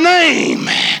called my name.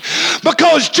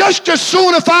 Because just as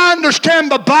soon, if I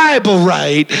understand the Bible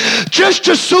right, just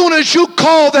as soon as you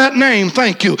call that name,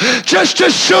 thank you, just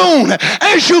as soon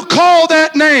as you call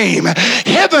that name,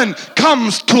 heaven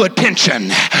comes to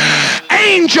attention.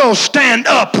 Angels stand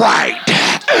upright.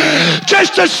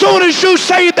 Just as soon as you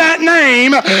say that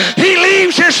name, he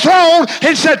leaves his throne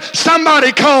and said,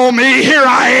 somebody call me, here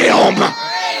I am.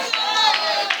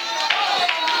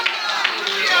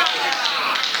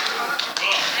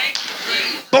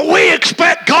 But we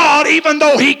expect God, even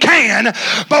though he can,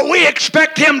 but we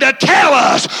expect him to tell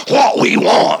us what we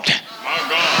want.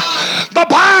 The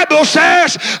Bible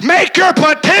says, make your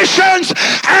petitions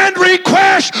and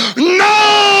requests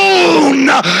known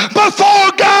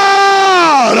before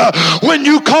God. When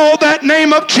you call that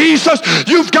name of Jesus,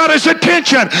 you've got his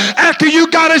attention. After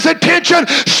you got his attention,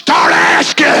 start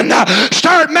asking.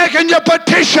 Start making your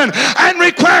petition and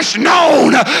request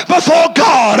known before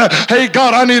God. Hey,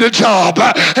 God, I need a job.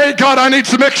 Hey, God, I need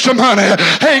some extra money.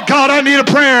 Hey, God, I need a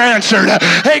prayer answered.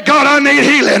 Hey, God, I need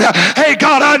healing. Hey,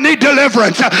 God, I need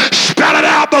deliverance. Spell it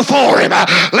out before him.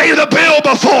 Lay the bill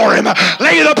before him.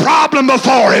 Lay the problem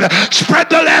before him. Spread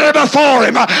the letter before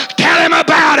him. Tell him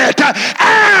about it.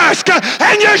 Ask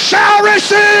and you shall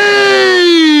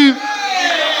receive.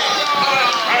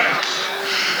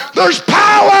 There's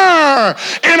power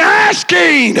in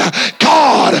asking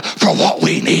God for what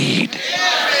we need. There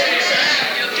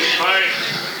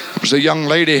was a young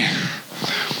lady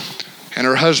and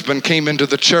her husband came into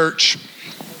the church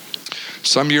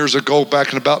some years ago,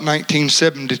 back in about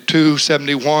 1972,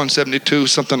 71, 72,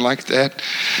 something like that.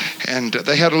 And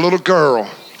they had a little girl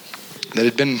that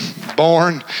had been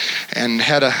born and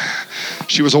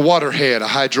she was a waterhead, a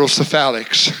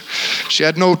hydrocephalics. She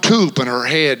had no tube in her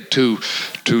head to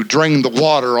to drain the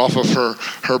water off of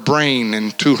her brain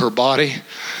and to her body.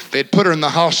 They'd put her in the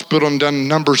hospital and done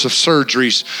numbers of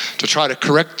surgeries to try to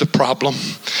correct the problem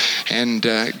and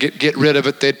get rid of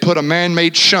it. They'd put a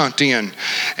man-made shunt in.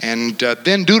 And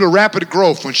then due to rapid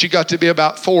growth, when she got to be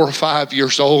about 4 or 5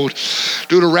 years old,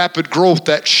 due to rapid growth,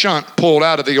 that shunt pulled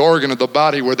out of the organ of the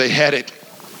body where they had it.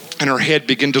 And her head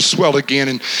began to swell again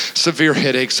and severe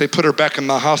headaches. They put her back in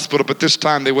the hospital, but this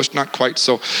time they was not quite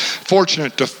so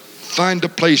fortunate to find a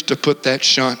place to put that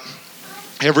shunt.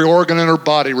 Every organ in her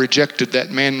body rejected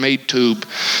that man-made tube.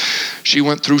 She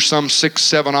went through some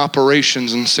 6-7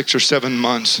 operations in 6 or 7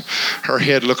 months. Her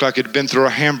head looked like it had been through a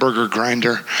hamburger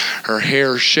grinder. Her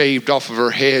hair shaved off of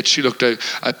her head. She looked a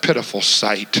pitiful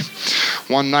sight.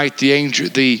 One night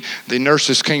the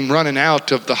nurses came running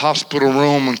out of the hospital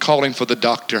room and calling for the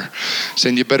doctor,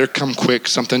 saying, "You better come quick,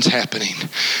 something's happening."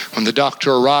 When the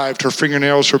doctor arrived, her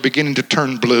fingernails were beginning to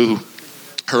turn blue.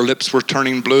 Her lips were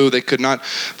turning blue. They could not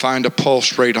find a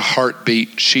pulse rate, a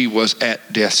heartbeat. She was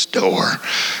at death's door.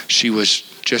 She was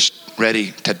just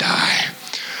ready to die.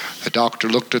 The doctor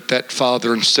looked at that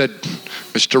father and said,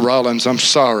 "Mr. Rollins, I'm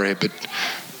sorry, but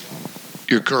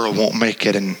your girl won't make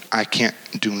it, and I can't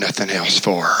do nothing else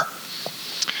for her."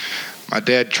 My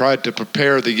dad tried to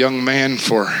prepare the young man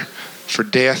for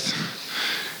death.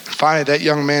 Finally, that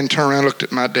young man turned around and looked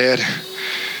at my dad.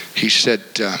 He said,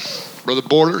 "Brother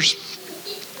Borders,"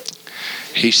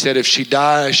 he said, "if she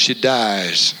dies, she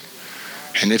dies.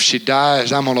 And if she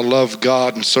dies, I'm going to love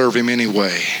God and serve him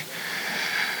anyway."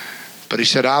 But he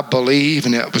said, "I believe,"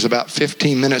 and it was about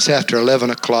 15 minutes after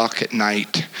 11 o'clock at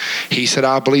night. He said,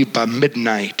 "I believe by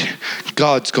midnight,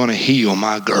 God's going to heal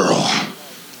my girl."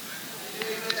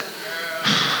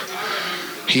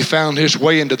 He found his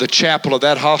way into the chapel of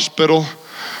that hospital.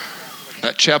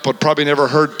 That chapel had probably never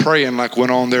heard praying like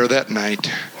went on there that night.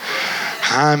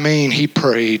 I mean, he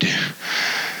prayed.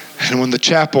 And when the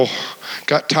chapel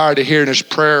got tired of hearing his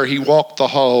prayer, he walked the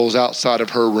halls outside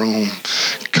of her room.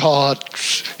 "God,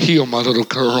 heal my little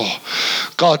girl.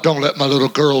 God, don't let my little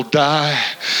girl die.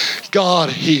 God,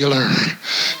 heal her.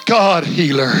 God,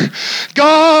 heal her.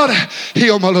 God,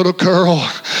 heal my little girl.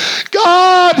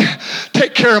 God,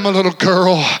 take care of my little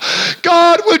girl.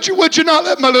 God, would you not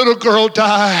let my little girl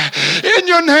die? In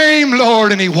your name,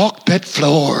 Lord." And he walked that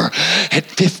floor. At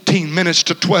 15 minutes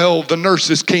to 12, the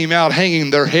nurses came out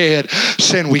hanging their head,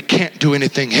 saying, "We can't do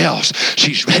anything else.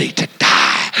 She's ready to die."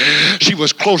 She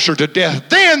was closer to death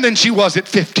then than she was at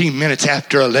 15 minutes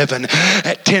after 11.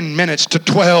 At 10 minutes to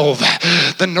 12,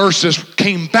 the nurses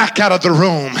came back out of the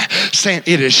room saying,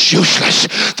 "It is useless.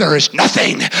 There is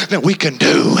nothing that we can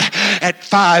do." At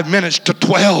 5 minutes to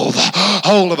 12,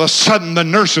 all of a sudden the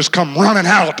nurses come running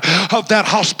out of that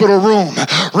hospital room,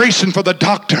 racing for the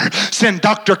doctor, saying,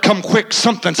 "Doctor, come quick.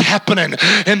 Something's happening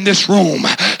in this room."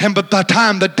 And by the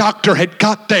time the doctor had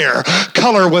got there,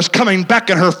 color was coming back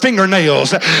in her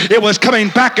fingernails. It was coming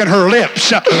back in her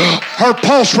lips. Her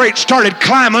pulse rate started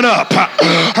climbing up.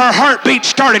 Her heartbeat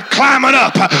started climbing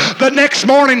up. The next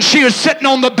morning she was sitting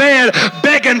on the bed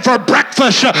begging for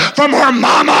breakfast from her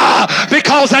mama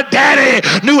because her daddy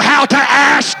knew how to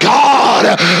ask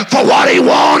God for what he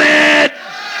wanted.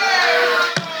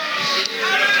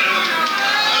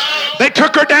 They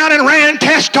took her down and ran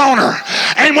tests on her.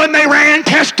 And when they ran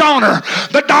tests on her,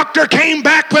 the doctor came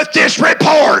back with this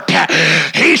report.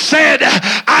 He said,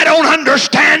 "I don't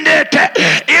understand it.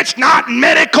 It's not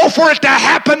medical for it to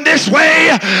happen this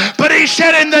way." But he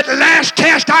said, "In the last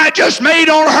test I just made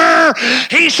on her,"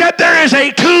 he said, "there is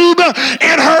a tube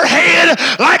in her head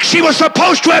like she was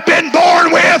supposed to have been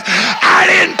born with. I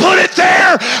didn't put it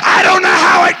there. I don't know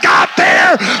how it got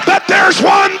there, but there's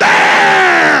one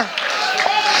there.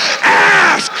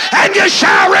 Ask and you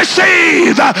shall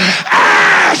receive.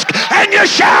 Ask and you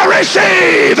shall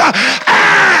receive.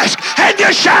 Ask and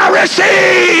you shall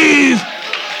receive."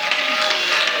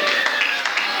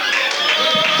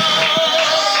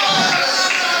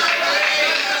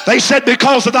 They said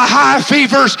because of the high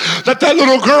fevers that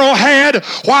little girl had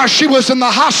while she was in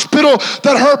the hospital,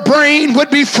 that her brain would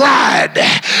be fried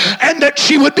and that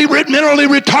she would be mentally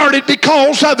retarded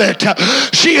because of it.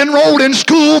 She enrolled in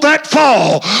school that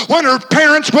fall. When her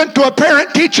parents went to a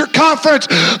parent-teacher conference,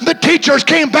 the teachers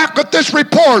came back with this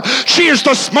report. "She is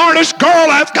the smartest girl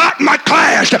I've got in my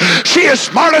class. She is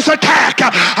smart as a tack."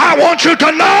 I want you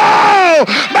to know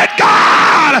that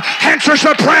God answers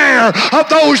the prayer of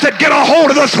those that get a hold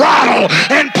of the throttle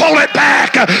and pull it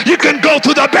back. You can go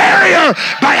through the barrier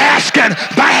by asking.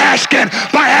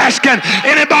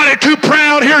 Anybody too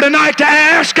proud here tonight to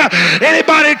ask?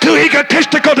 Anybody too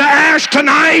egotistical to ask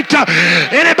tonight?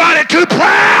 Anybody too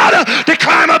proud to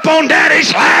climb up on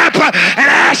Daddy's lap and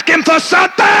ask him for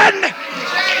something?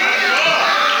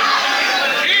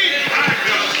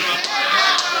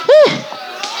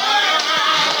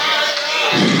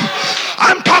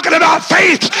 about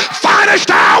faith's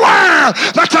finest hour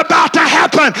that's about to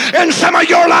happen in some of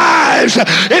your lives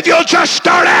if you'll just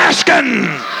start asking.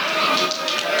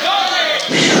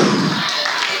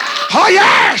 Oh,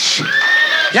 yes.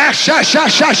 Yes, yes,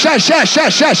 yes, yes, yes, yes,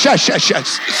 yes, yes, yes, yes,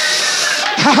 yes.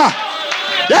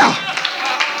 Yeah.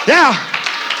 Yeah.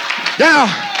 Yeah.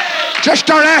 Just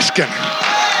start asking.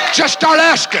 Just start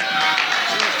asking.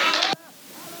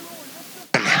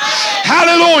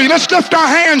 Hallelujah. Let's lift our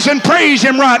hands and praise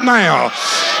him right now.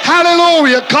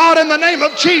 Hallelujah. God, in the name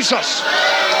of Jesus,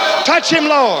 touch him,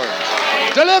 Lord.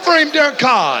 Deliver him, dear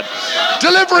God.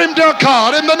 Deliver him, dear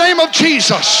God, in the name of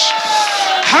Jesus.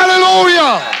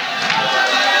 Hallelujah.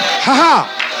 Ha ha.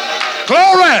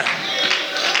 Glory.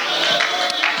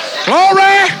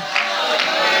 Glory.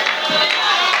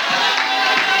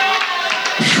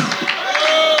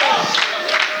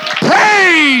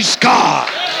 Praise God.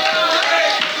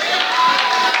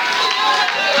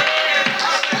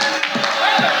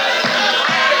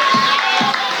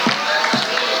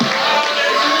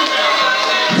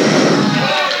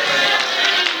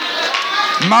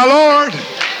 My Lord.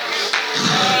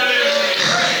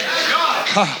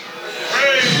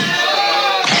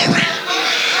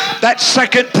 That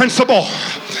second principle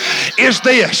is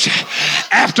this.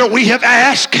 After we have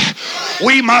asked,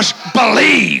 we must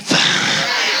believe.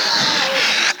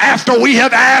 After we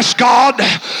have asked God,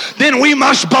 then we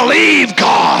must believe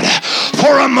God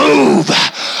for a move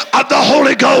of the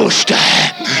Holy Ghost.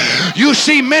 You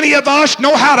see, many of us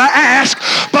know how to ask,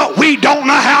 but we don't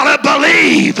know how to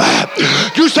believe.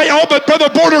 You say, oh, but Brother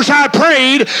Borders, I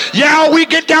prayed. Yeah, we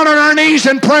get down on our knees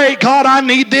and pray, God, I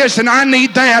need this and I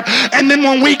need that. And then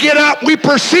when we get up, we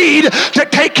proceed to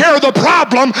take care of the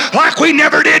problem like we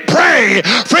never did pray.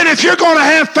 Friend, if you're going to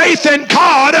have faith in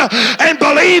God and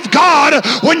believe God,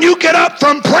 when you get up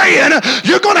from praying,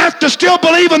 you're going to have to still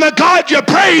believe in the God you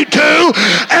prayed to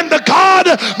and the God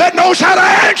that knows how to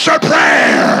answer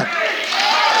prayer.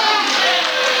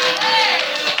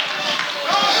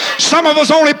 Some of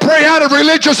us only pray out of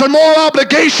religious and moral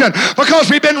obligation because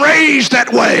we've been raised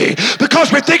that way,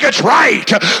 because we think it's right,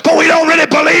 but we don't really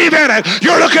believe in it.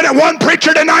 You're looking at one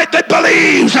preacher tonight that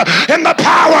believes in the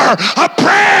power of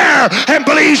prayer and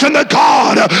believes in the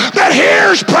God that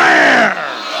hears prayer.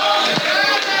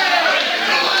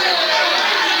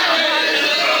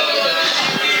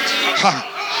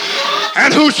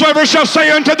 And whosoever shall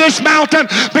say unto this mountain,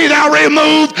 be thou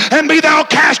removed, and be thou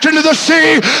cast into the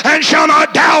sea, and shall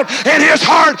not doubt in his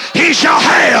heart, he shall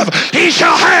have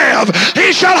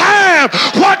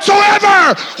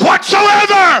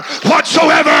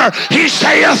whatsoever he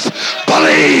saith.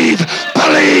 Believe,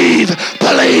 believe,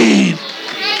 believe.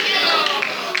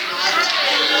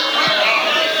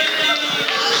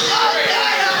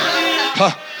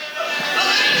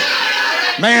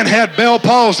 Man had Bell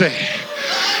palsy.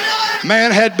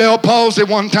 Man had Bell palsy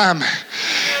one time.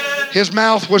 His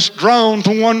mouth was drawn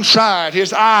to one side.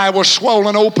 His eye was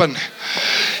swollen open.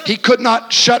 He could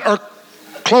not shut or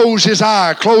close his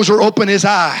eye, close or open his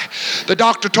eye. The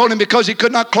doctor told him because he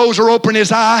could not close or open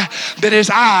his eye, that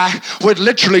his eye would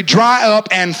literally dry up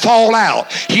and fall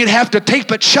out. He'd have to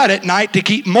tape it shut at night to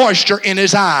keep moisture in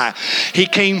his eye. He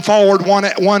came forward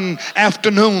one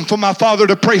afternoon for my father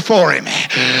to pray for him.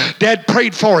 Dad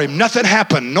prayed for him. Nothing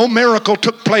happened. No miracle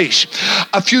took place.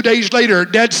 A few days later,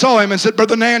 Dad saw him and said,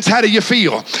 Brother Nance, how do you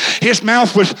feel? His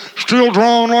mouth was still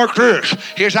drawn like this.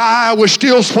 His eye was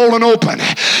still swollen open.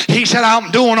 He said,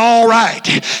 I'm doing all right.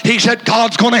 He said,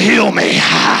 God's going to heal me.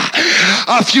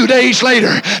 A few days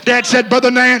later, Dad said,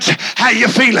 Brother Nance, how you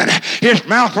feeling? His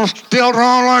mouth was still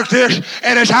drawn like this,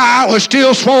 and his eye was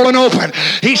still swollen open.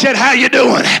 He said, how you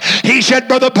doing? He said,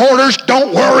 Brother Borders,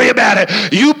 don't worry about it.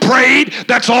 You prayed.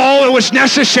 That's all that was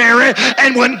necessary.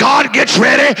 And when God gets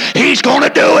ready, he's going to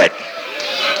do it.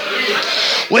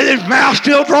 With his mouth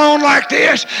still drawn like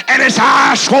this and his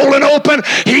eyes swollen open,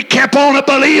 he kept on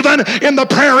believing in the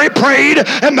prayer he prayed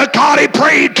and the God he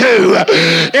prayed to.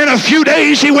 In a few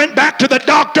days, he went back to the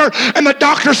doctor, and the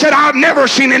doctor said, I've never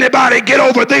seen anybody get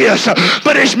over this.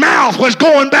 But his mouth was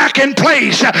going back in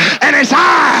place, and his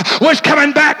eye was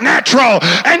coming back natural.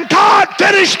 And God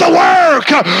finished the work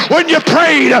when you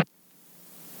prayed.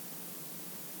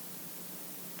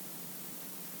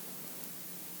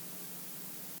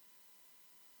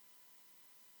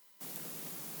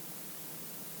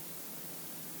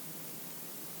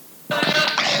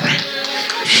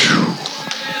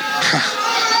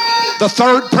 The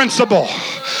third principle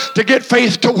to get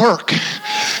faith to work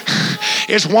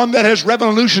is one that has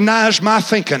revolutionized my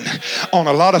thinking on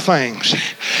a lot of things.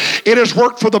 It has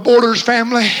worked for the Borders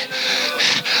family.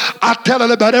 I tell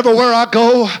it about everywhere I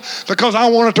go because I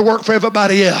want it to work for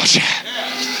everybody else.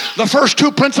 The first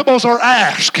two principles are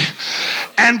ask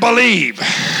and believe.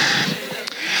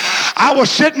 I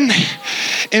was sitting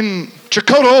in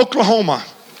Chakota, Oklahoma,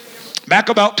 back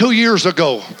about 2 years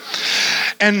ago.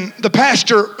 And the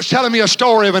pastor was telling me a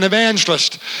story of an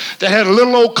evangelist that had a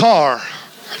little old car.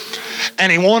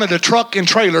 And he wanted a truck and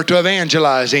trailer to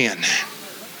evangelize in.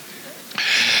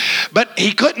 But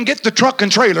he couldn't get the truck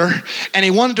and trailer, and he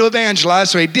wanted to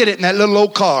evangelize, so he did it in that little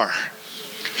old car.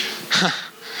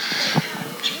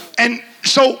 And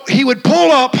so he would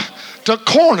pull up to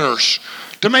corners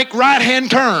to make right-hand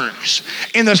turns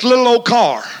in this little old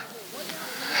car.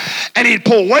 And he'd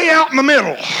pull way out in the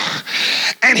middle,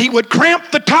 and he would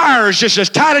cramp the tires just as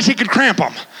tight as he could cramp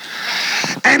them.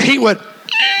 And he would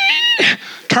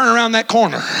turn around that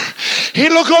corner. He'd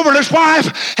look over at his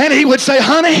wife and he would say,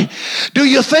 honey, do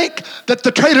you think that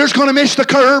the trailer's going to miss the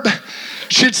curb?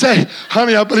 She'd say,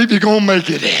 honey, I believe you're going to make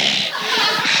it.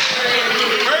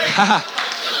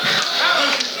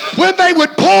 When they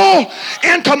would pull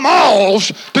into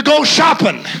malls to go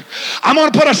shopping, I'm going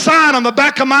to put a sign on the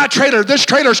back of my trailer. This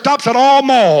trailer stops at all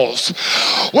malls.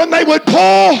 When they would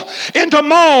pull into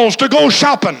malls to go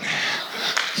shopping,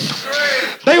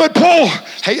 they would pull.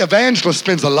 Hey, evangelist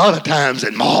spends a lot of times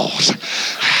in malls.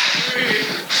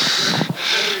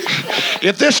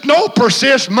 If this snow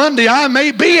persists Monday, I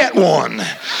may be at one.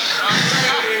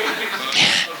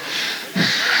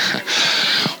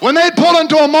 When they'd pull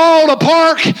into a mall to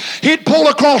park, he'd pull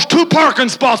across 2 parking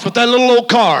spots with that little old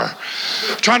car,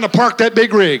 trying to park that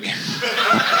big rig.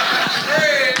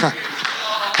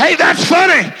 Hey, that's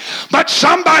funny, but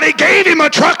somebody gave him a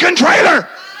truck and trailer.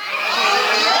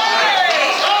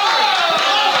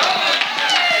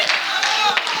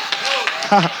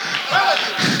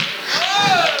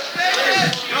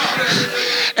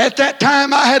 At that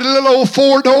time, I had a little old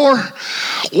 4-door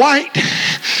white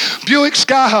Buick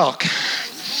Skyhawk.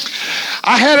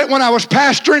 I had it when I was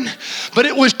pastoring, but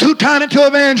it was too tiny to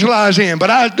evangelize in, but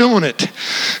I was doing it.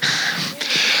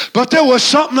 But there was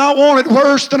something I wanted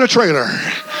worse than a trailer.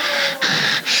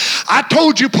 I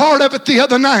told you part of it the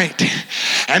other night,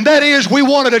 and that is we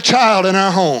wanted a child in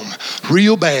our home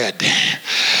real bad.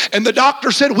 And the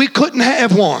doctor said we couldn't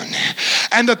have one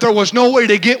and that there was no way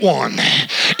to get one.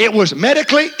 It was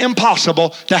medically impossible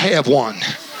to have one.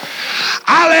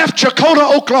 I left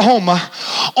Chakota, Oklahoma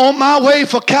on my way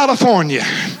for California.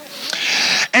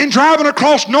 And driving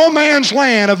across no man's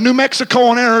land of New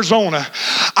Mexico and Arizona,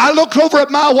 I looked over at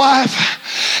my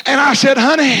wife and I said,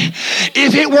 honey,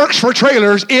 if it works for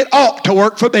trailers, it ought to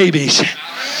work for babies.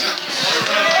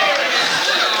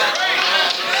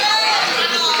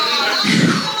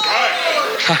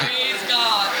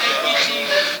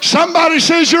 Somebody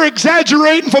says you're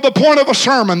exaggerating for the point of a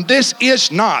sermon. This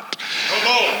is not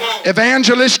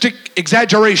evangelistic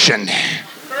exaggeration.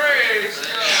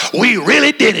 We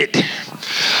really did it.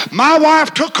 My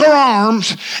wife took her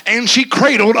arms and she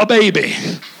cradled a baby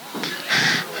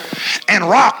and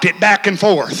rocked it back and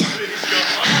forth.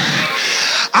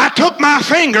 I took my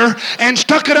finger and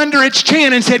stuck it under its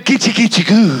chin and said, "Kitchi, kitchi,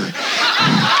 goo."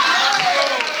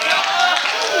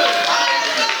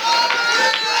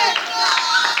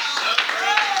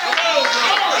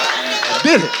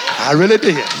 Did it. I really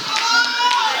did.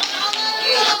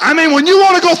 I mean, when you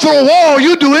want to go through a wall,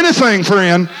 you do anything,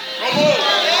 friend.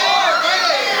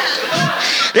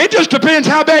 It just depends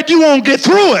how bad you want to get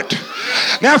through it.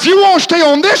 Now, if you want to stay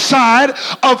on this side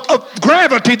of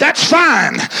gravity, that's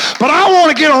fine. But I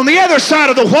want to get on the other side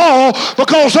of the wall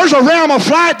because there's a realm of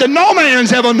flight that no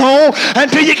man's ever known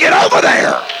until you get over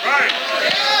there.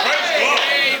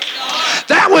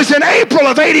 That was in April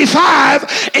of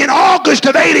 85. In August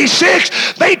of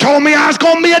 86, they told me I was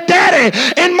going to be a daddy.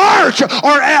 In March or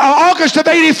August of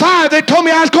 85, they told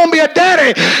me I was going to be a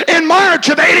daddy. In March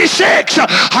of 86,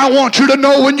 I want you to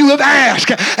know when you have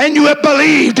asked and you have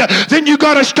believed, then you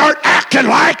got to start acting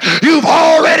like you've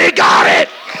already got it.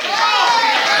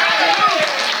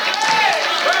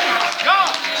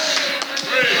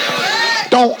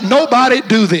 Don't nobody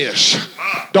do this.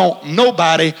 Don't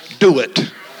nobody do it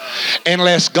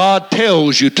unless God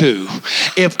tells you to.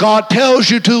 If God tells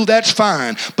you to, that's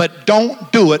fine. But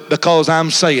don't do it because I'm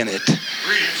saying it.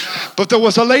 But there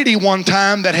was a lady one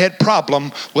time that had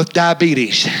problem with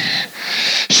diabetes.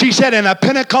 She said in a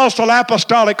Pentecostal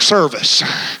apostolic service,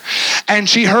 and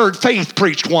she heard faith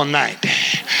preached one night.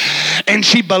 And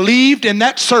she believed in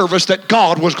that service that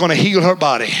God was going to heal her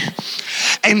body.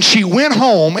 And she went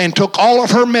home and took all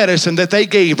of her medicine that they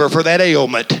gave her for that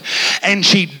ailment. And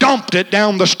she dumped it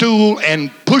down the stool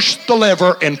and pushed the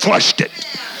lever and flushed it.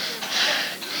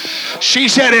 She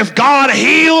said, if God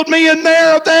healed me in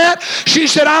there of that, she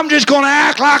said, I'm just going to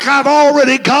act like I've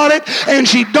already got it. And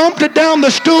she dumped it down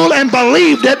the stool and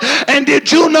believed it. And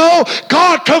did you know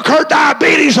God took her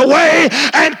diabetes away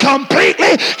and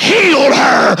completely healed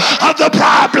her of the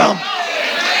problem?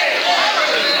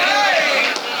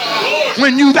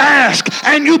 When you've asked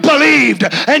and you believed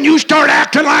and you start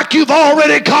acting like you've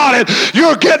already got it,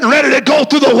 you're getting ready to go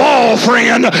through the wall,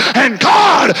 friend, and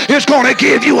God is going to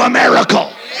give you a miracle.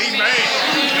 Amen.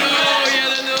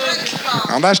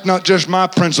 Now, that's not just my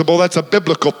principle, that's a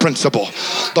biblical principle.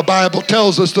 The Bible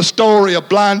tells us the story of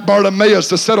blind Bartimaeus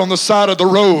that sat on the side of the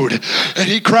road, and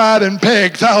he cried and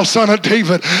begged, thou son of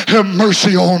David, have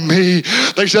mercy on me.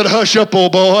 They said, hush up,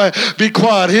 old boy, be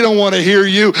quiet, he don't want to hear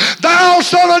you. Thou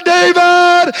son of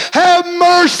David, have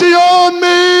mercy on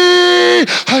me.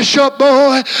 Hush up,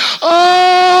 boy.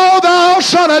 Oh, thou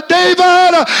son of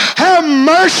David, have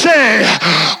mercy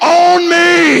on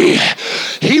me.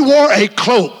 He wore a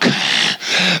cloak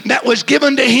that was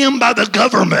given to him by the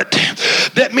government.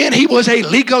 That meant he was a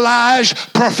legalized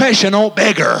professional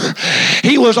beggar.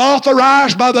 He was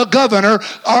authorized by the governor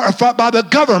or by the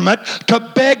government to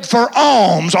beg for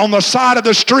alms on the side of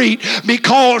the street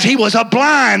because he was a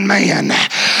blind man.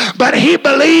 But he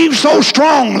believed so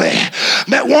strongly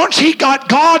that once he got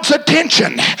God's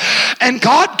attention and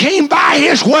God came by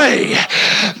his way,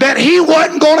 that he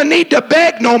wasn't going to need to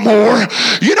beg no more.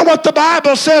 You know what the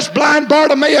Bible says blind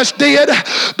Bartimaeus did?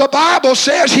 The Bible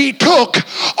says he took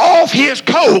off his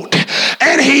coat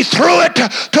and he threw it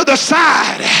to the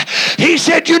side. He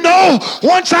said, you know,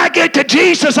 once I get to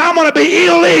Jesus, I'm going to be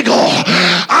illegal.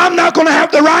 I'm not going to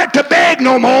have the right to beg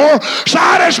no more. So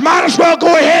I just might as well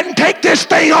go ahead and take this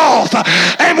thing off.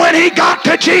 And when he got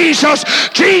to Jesus,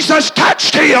 Jesus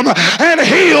touched him and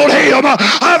healed him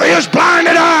of his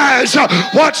blinded eyes.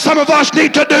 What some of us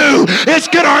need to do is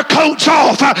get our coats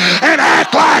off and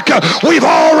act like we've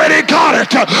already got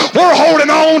it. We're holding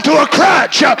on to a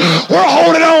crutch. We're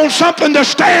holding on something to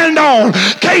stand on in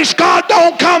case God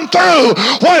don't come through.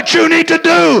 What you need to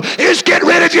do is get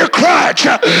rid of your crutch.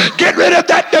 Get rid of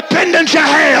that dependence you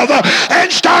have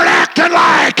and start acting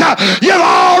like you've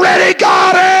already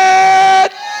got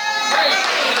it.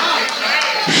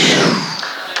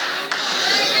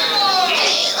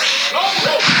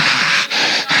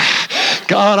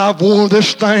 God, I've worn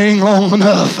this thing long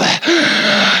enough.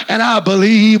 And I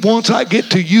believe once I get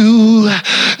to you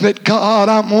that, God,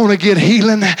 I'm going to get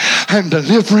healing and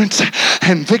deliverance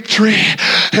and victory.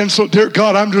 And so, dear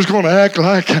God, I'm just going to act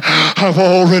like I've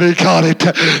already got it.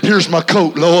 Here's my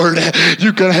coat, Lord.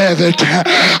 You can have it.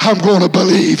 I'm going to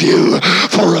believe you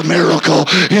for a miracle.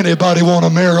 Anybody want a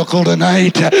miracle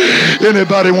tonight?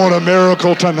 Anybody want a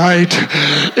miracle tonight?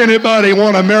 Anybody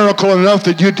want a miracle enough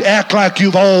that you'd act like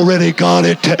you've already got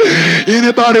it?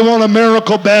 Anybody want a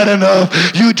miracle bad enough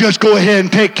you just go ahead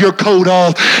and take your coat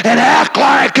off and act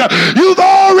like you've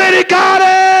already got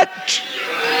it?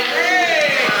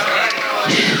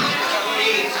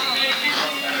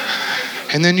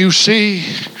 And then you see,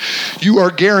 you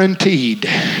are guaranteed.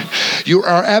 You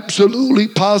are absolutely,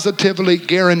 positively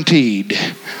guaranteed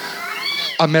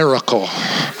a miracle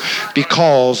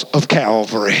because of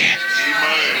Calvary.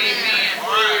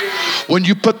 When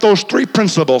you put those three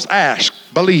principles, ask,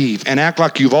 believe, and act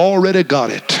like you've already got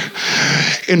it,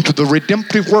 into the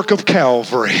redemptive work of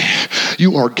Calvary,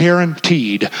 you are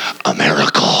guaranteed a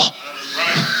miracle.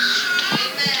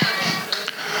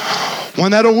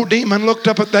 When that old demon looked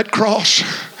up at that cross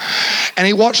and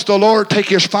he watched the Lord take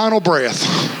his final breath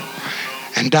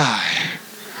and die,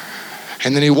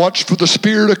 and then he watched for the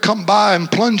spear to come by and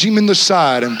plunge him in the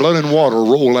side and blood and water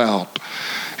roll out,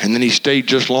 and then he stayed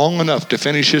just long enough to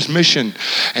finish his mission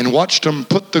and watched him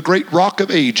put the great rock of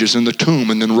ages in the tomb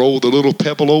and then roll the little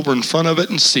pebble over in front of it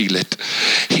and seal it.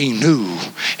 He knew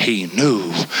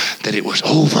that it was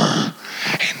over.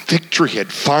 And victory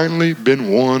had finally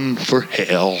been won for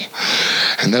hell.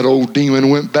 And that old demon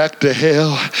went back to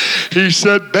hell. He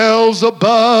said,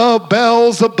 Beelzebub,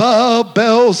 Beelzebub,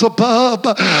 Beelzebub.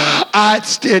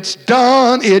 It's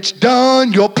done. It's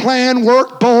done. Your plan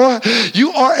worked, boy.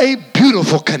 You are a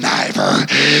beautiful conniver.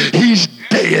 He's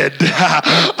dead.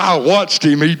 I watched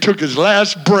him. He took his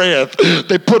last breath.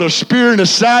 They put a spear in his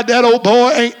side. That old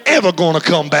boy ain't ever going to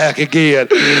come back again.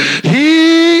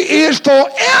 He is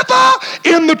forever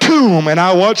in the tomb. And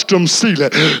I watched him seal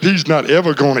it. He's not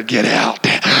ever going to get out.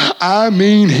 I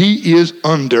mean, he is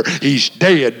under. He's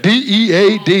dead.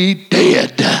 D-E-A-D,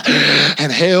 dead.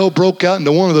 And hell broke out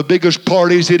into one of the biggest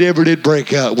parties it ever did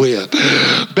break out with.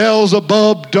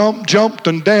 Beelzebub jumped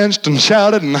and danced and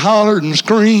shouted and hollered and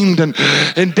screamed and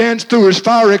danced through his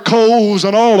fiery coals,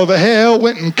 and all of hell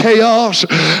went in chaos.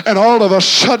 And all of a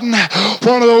sudden,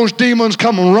 one of those demons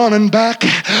come running back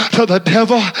to the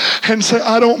devil and say,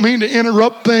 I don't mean to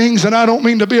interrupt things, and I don't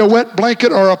mean to be a wet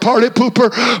blanket or a party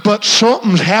pooper, but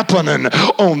something's happening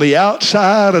on the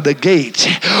outside of the gates.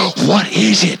 What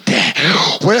is it?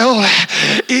 Well,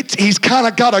 he's kind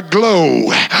of got a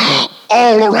glow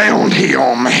all around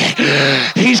him.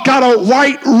 He's got a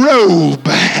white robe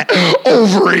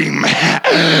over him.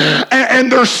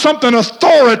 And there's something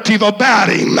authoritative about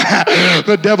him.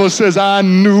 The devil says, I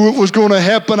knew it was going to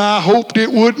happen. I hoped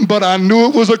it wouldn't, but I knew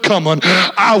it was a coming.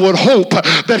 I would hope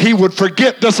that he would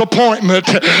forget disappointment,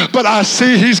 but I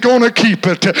see he's going to keep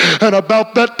it. And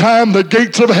about that time, the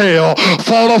gates of hell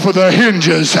fall off of their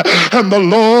hinges, and the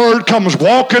Lord comes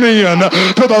walking in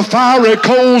to the fiery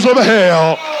coals of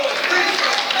hell.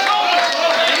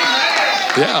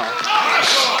 Yeah.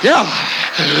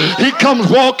 He comes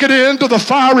walking into the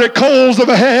fiery coals of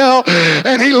hell,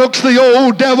 and he looks the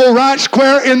old devil right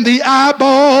square in the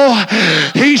eyeball.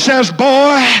 He says,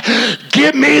 boy,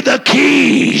 give me the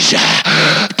keys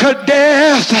to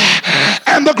death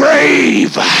and the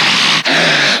grave.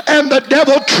 And the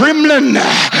devil, trembling,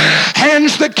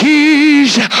 hands the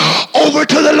keys over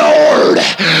to the Lord.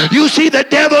 You see, the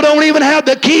devil don't even have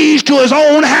the keys to his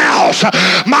own house.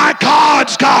 My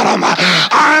God's got them.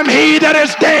 I'm he that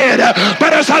is dead,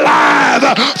 but is alive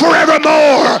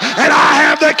forevermore. And I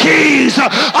have the keys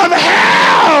of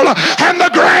hell and the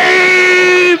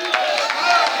grave.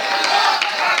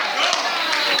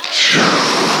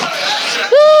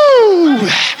 Woo!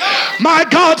 My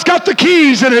God's got the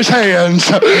keys in his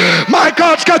hands. My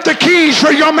God's got the keys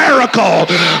for your miracle.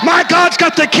 My God's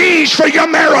got the keys for your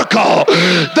miracle.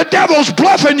 The devil's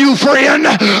bluffing you, friend.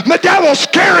 The devil's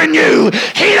scaring you.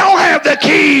 He don't have the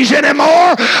keys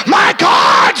anymore. My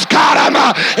God's got them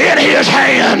in his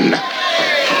hand.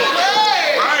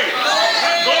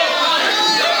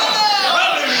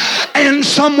 And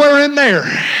somewhere in there,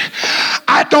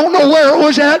 I don't know where it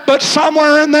was at, but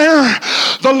somewhere in there,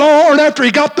 the Lord, after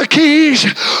he got the keys,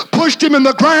 pushed him in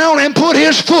the ground and put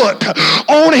his foot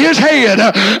on his head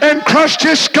and crushed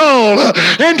his skull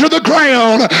into the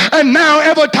ground. And now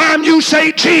every time you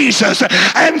say Jesus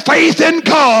and faith in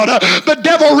God, the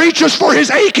devil reaches for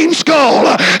his aching skull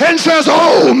and says,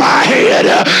 oh, my head,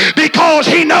 because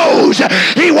he knows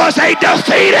he was a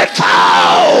defeated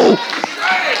foe.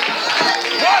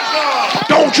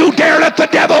 Don't you dare let the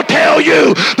devil tell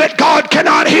you that God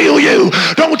cannot heal you.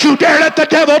 Don't you dare let the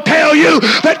devil tell you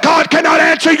that God cannot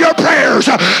answer your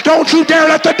prayers. Don't you dare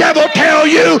let the devil tell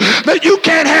you that you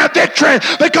can't have victory,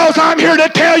 because I'm here to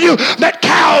tell you that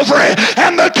Calvary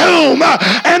and the tomb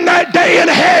and that day in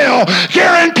hell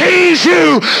guarantees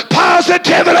you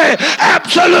positively,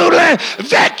 absolutely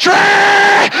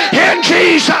victory in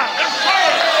Jesus.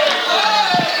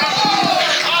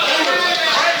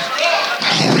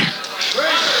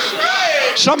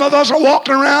 Some of us are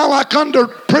walking around like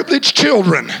underprivileged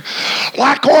children,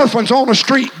 like orphans on the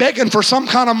street, begging for some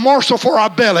kind of morsel for our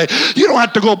belly. You don't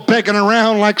have to go begging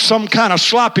around like some kind of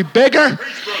sloppy beggar.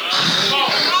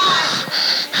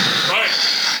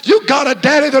 You got a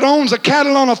daddy that owns the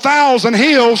cattle on 1,000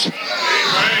 hills.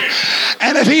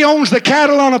 And if he owns the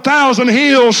cattle on 1,000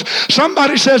 hills,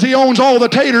 somebody says he owns all the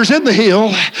taters in the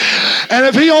hill. And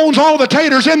if he owns all the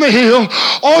taters in the hill,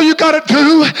 all you got to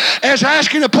do is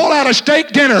ask him to pull out a steak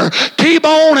dinner,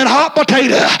 T-bone and hot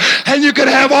potato, and you can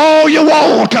have all you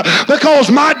want, because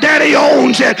my daddy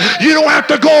owns it. You don't have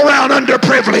to go around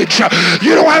underprivileged.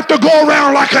 You don't have to go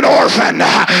around like an orphan.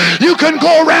 You can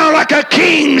go around like a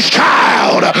king's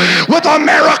child with a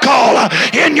miracle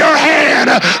in your hand.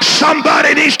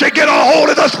 Somebody needs to get a hold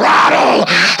of the throttle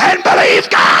and believe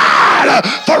God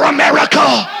for a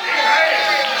miracle.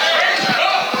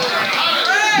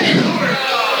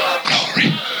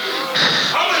 Glory.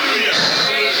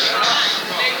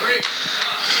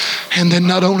 And then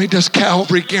not only does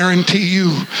Calvary guarantee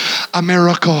you a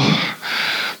miracle,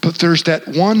 but there's that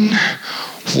one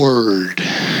word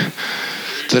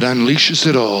that unleashes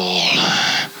it all.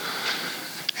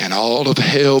 And all of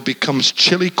hell becomes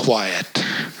chilly quiet.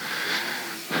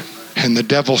 And the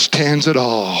devil stands it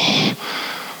all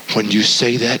when you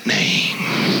say that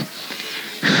name.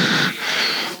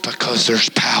 Because there's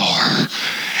power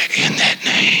in that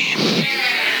name.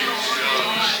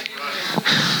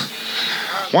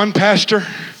 One pastor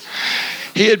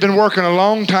He had been working a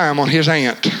long time on his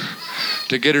aunt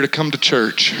to get her to come to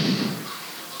church.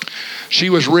 She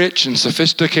was rich and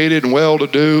sophisticated and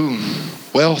well-to-do,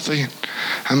 wealthy.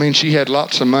 I mean, she had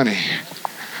lots of money.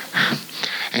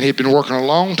 And he'd been working a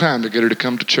long time to get her to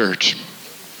come to church.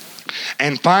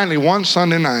 And finally, one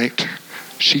Sunday night,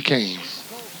 she came.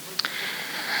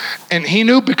 And he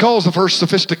knew because of her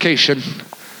sophistication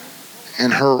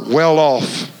and her well-off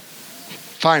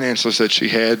finances that she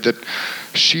had, that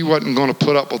she wasn't going to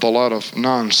put up with a lot of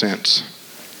nonsense.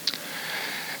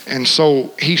 And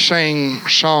so he sang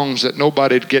songs that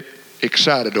nobody'd get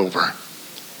excited over.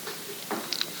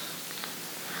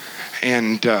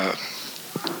 And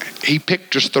he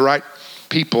picked just the right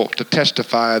people to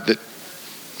testify that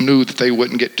knew that they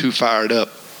wouldn't get too fired up.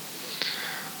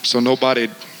 So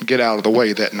nobody'd get out of the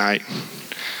way that night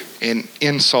and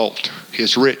insult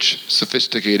his rich,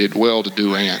 sophisticated,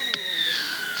 well-to-do aunt.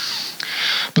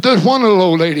 But there's one little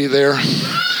old lady there.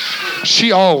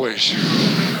 She always,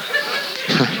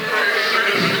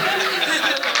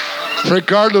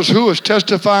 regardless who was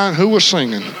testifying, who was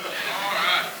singing,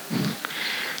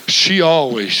 she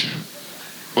always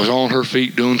was on her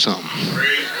feet doing something.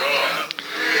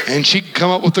 And she could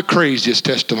come up with the craziest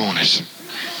testimonies.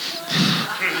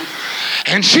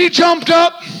 And she jumped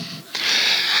up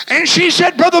and she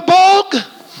said, Brother Bog,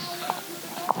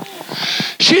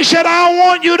 she said, I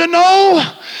want you to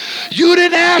know you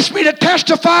didn't ask me to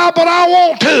testify, but I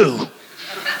want to.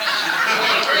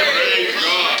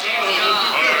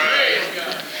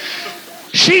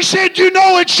 She said, you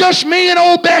know, it's just me and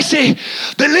old Bessie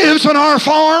that lives on our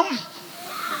farm.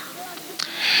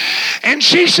 And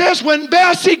she says, when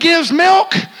Bessie gives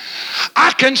milk,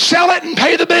 I can sell it and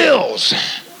pay the bills.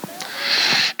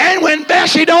 And when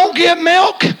Bessie don't give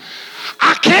milk,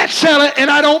 I can't sell it and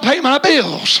I don't pay my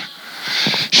bills.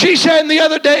 She said, the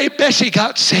other day, Bessie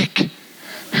got sick.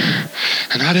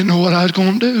 And I didn't know what I was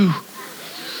going to do.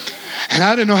 And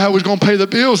I didn't know how I was going to pay the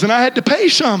bills, and I had to pay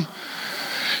some.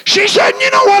 She said,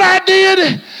 you know what I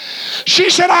did? She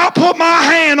said, I put my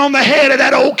hand on the head of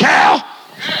that old cow.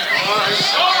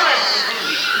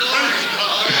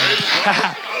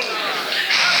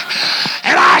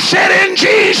 And I said, in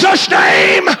Jesus'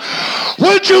 name,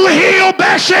 would you heal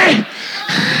Bessie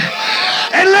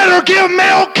and let her give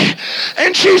milk?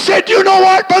 And she said, you know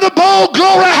what, Brother Bo,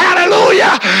 glory,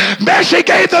 hallelujah. Bessie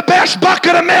gave the best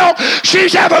bucket of milk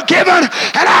she's ever given, and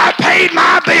I paid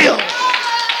my bill.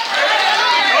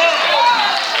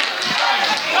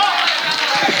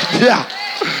 Yeah.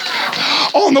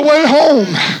 On the way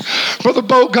home, Brother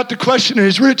Bo got to questioning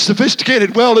his rich,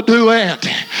 sophisticated, well-to-do aunt.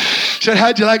 He said,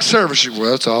 how'd you like service? She said,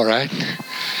 well, it's all right.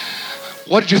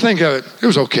 What did you think of it? It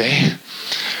was okay.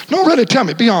 No, really, tell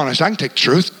me. Be honest. I can take the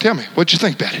truth. Tell me. What'd you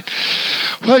think about it?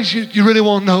 Well, you really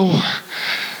want to know?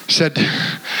 Said,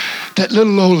 that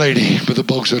little old lady, Brother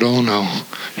Bo said, oh, no.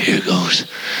 Here it goes.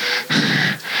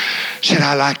 Said,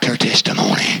 I liked her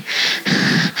testimony.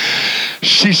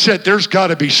 She said, there's got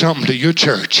to be something to your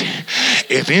church.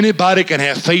 If anybody can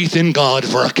have faith in God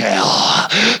for a cow,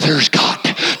 there's got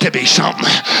to be something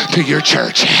to your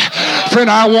church. Friend,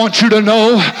 I want you to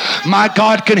know my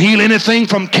God can heal anything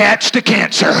from cats to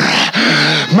cancer.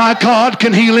 My God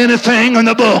can heal anything in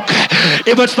the book.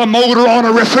 If it's the motor on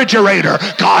a refrigerator,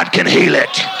 God can heal it.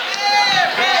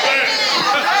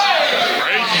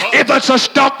 If it's a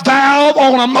stuck valve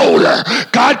on a motor,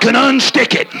 God can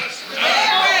unstick it.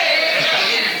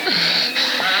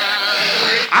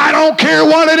 I don't care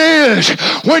what it is.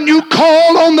 When you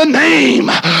call on the name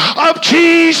of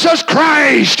Jesus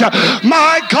Christ,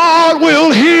 my God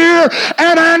will hear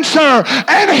and answer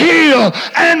and heal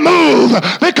and move,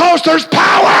 because there's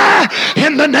power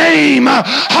in the name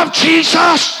of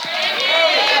Jesus.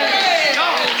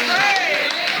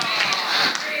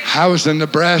 I was in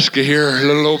Nebraska here a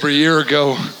little over a year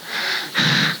ago.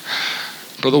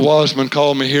 Brother Wasman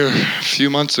called me here a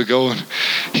few months ago, and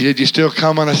he said, you still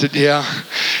coming? I said, yeah.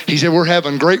 He said, we're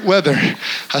having great weather.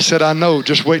 I said, I know.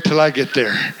 Just wait till I get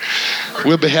there.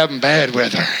 We'll be having bad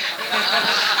weather.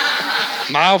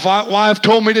 My wife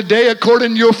told me today,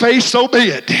 according to your faith, so be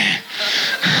it.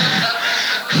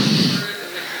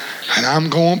 And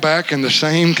I'm going back in the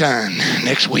same kind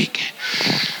next week.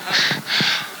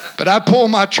 But I pulled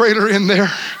my trailer in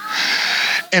there,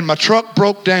 and my truck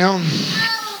broke down.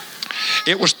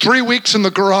 It was 3 weeks in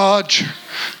the garage.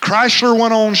 Chrysler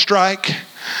went on strike.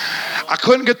 I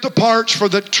couldn't get the parts for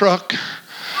the truck.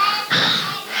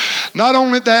 Not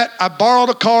only that, I borrowed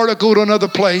a car to go to another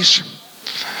place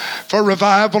for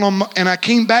revival, and I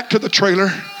came back to the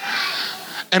trailer.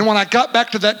 And when I got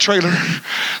back to that trailer,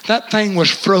 that thing was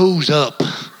froze up.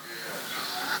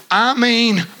 I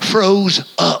mean,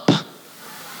 froze up.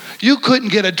 You couldn't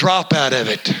get a drop out of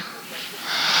it.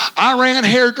 I ran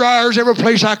hair dryers every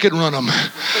place I could run them.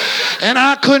 And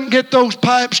I couldn't get those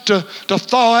pipes to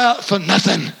thaw out for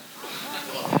nothing.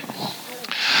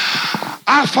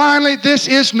 I finally, this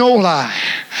is no lie,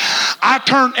 I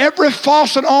turned every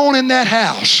faucet on in that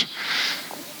house.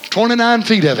 29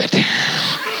 feet of it.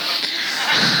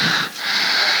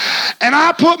 And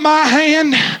I put my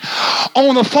hand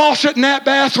on the faucet in that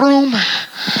bathroom.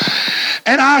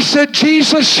 And I said,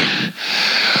 Jesus,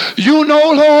 you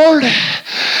know, Lord,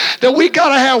 that we got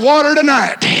to have water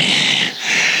tonight.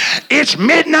 It's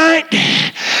midnight,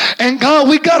 and God,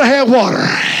 we got to have water.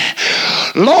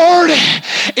 Lord,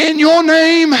 in your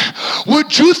name,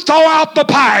 would you thaw out the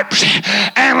pipes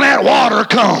and let water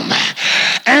come?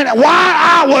 And while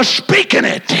I was speaking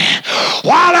it,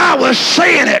 while I was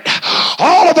saying it,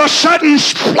 all of a sudden,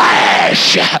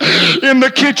 splash in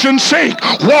the kitchen sink.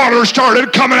 Water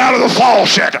started coming out of the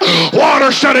faucet.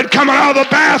 Water started coming out of the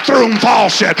bathroom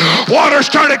faucet. Water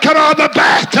started coming out of the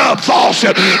bathtub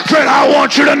faucet. Friend, I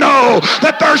want you to know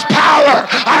that there's power.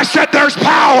 I said there's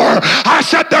power. I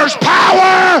said there's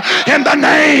power in the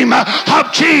name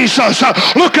of Jesus.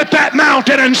 Look at that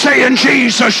mountain and say in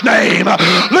Jesus' name.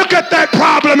 Look at that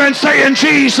problem and say in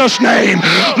Jesus' name.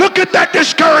 Look at that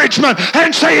discouragement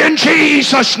and say in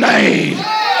Jesus' name.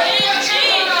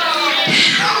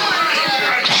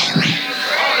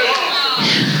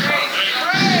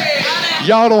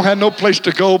 Y'all don't have no place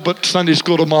to go but Sunday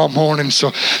school tomorrow morning,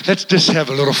 so let's just have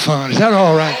a little fun. Is that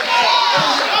all right?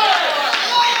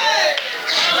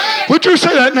 Would you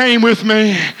say that name with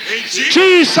me?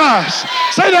 Jesus.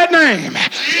 Say that name.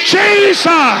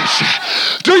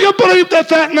 Jesus. Do you believe that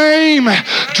that name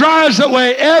drives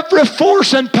away every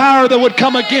force and power that would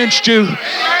come against you?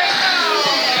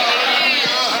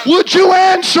 Would you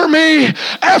answer me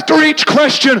after each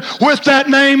question with that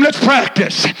name? Let's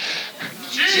practice.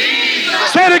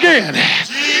 Jesus. Say it again.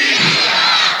 Jesus.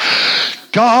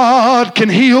 God can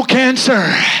heal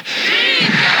cancer.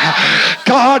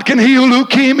 God can heal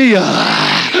leukemia.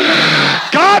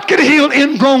 God can heal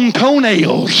ingrown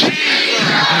toenails.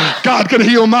 God can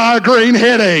heal migraine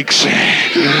headaches.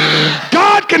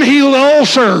 God can heal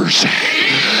ulcers.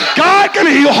 God can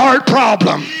heal heart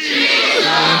problems.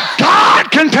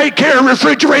 God can take care of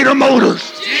refrigerator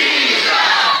motors.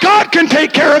 God can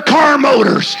take care of car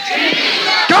motors.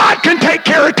 God can take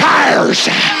care of tires.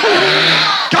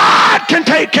 God can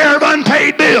take care of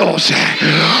unpaid bills.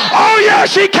 Oh,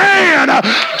 yes, He can.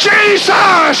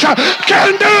 Jesus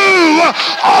can do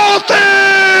all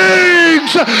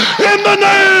things in the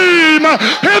name,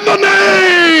 in the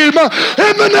name,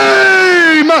 in the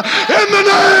name, in the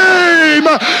name,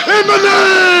 in the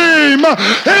name,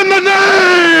 in the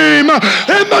name,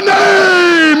 in the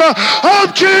name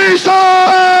of Jesus.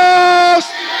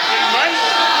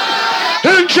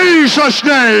 In Jesus'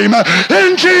 name,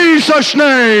 in Jesus'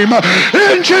 name,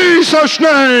 in Jesus'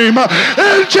 name,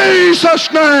 in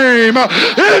Jesus' name,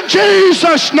 in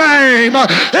Jesus' name,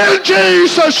 in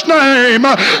Jesus' name,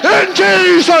 in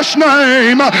Jesus'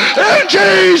 name, in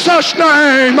Jesus'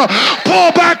 name.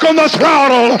 Pull back on the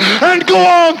throttle and go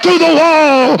on through the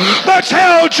wall that's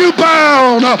held you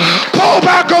bound. Pull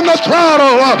back on the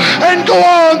throttle and go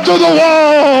on through the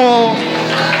wall.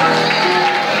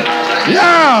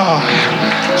 Yeah.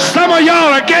 Some of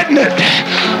y'all are getting it.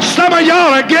 Some of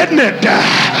y'all are getting it.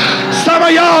 Some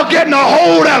of y'all getting a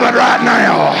hold of it right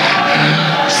now.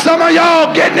 Some of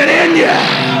y'all getting it in you.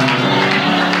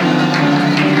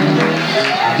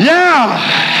 Yeah.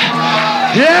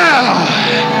 Yeah.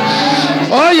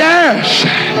 Oh, yes.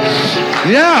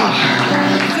 Yeah.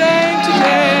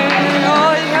 Today,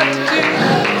 all you have to do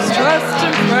is trust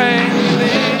and pray.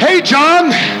 Hey,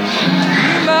 John.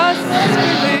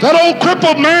 That old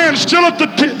crippled man still at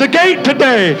the gate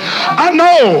today. I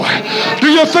know.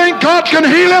 Do you think God can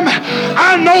heal him?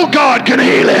 I know God can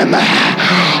heal him.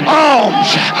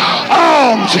 Alms.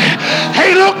 Alms.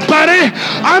 Hey, look, buddy.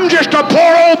 I'm just a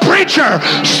poor old preacher.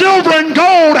 Silver and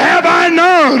gold have I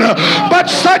none, but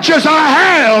such as I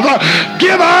have,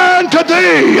 give I unto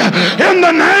thee. In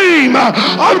the name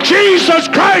of Jesus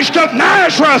Christ of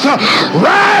Nazareth,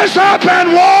 rise up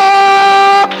and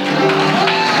walk.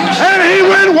 And he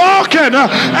went walking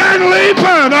and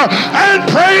leaping and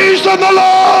praising the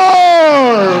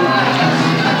Lord.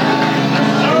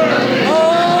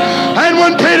 And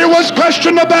when Peter was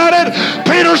questioned about it,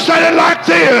 Peter said it like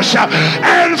this,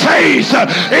 and faith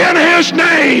in his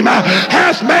name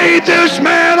hath made this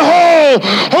man whole,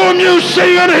 whom you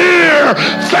see and hear.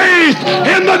 Faith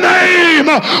in the name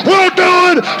will do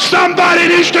it. Somebody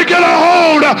needs to get a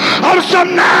hold of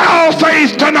some now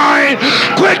faith tonight.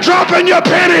 Quit dropping your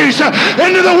pennies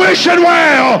into the wishing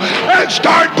well and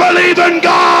start believing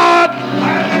God.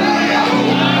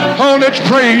 Oh, let's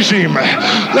praise Him.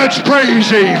 Let's praise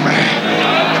Him.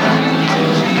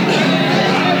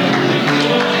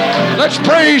 Let's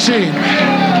praise Him.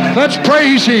 Let's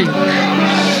praise Him.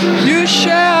 You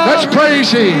shall. Let's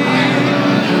praise Him.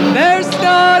 There's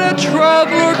not a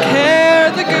trouble or care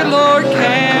the good Lord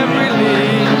can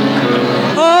relieve.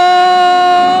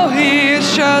 Oh, He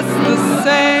is just the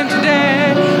same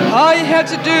today. All you have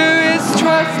to do is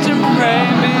trust and pray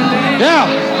and believe. Yeah.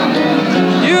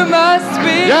 You must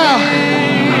believe. Yeah.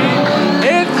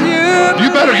 If you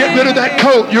better get rid of that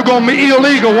coat. You're going to be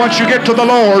illegal once you get to the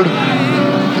Lord.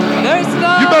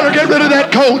 You better get rid of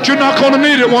that coat. You're not going to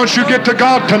need it once you get to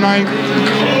God tonight.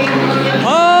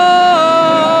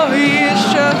 Oh, He is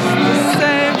just the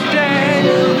same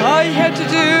today. All you have to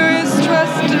do is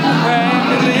trust and pray and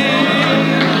believe.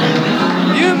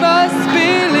 You must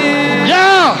believe.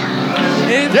 Yeah.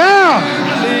 If Yeah. you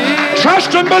believe,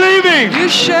 Trust and believing. you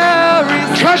shall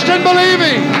receive. Trust and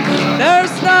believing.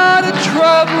 There's not a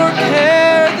trouble or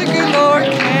care the good Lord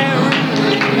can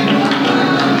relieve.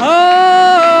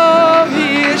 Oh,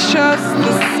 He is just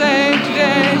the same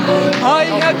today. All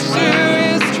you have to do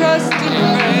is trust and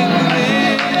pray and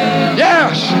believe.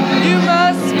 Yes. You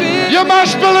must believe. You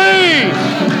must believe.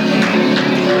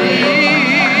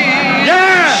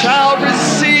 Yes. Shall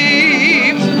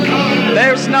receive.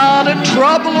 There's not a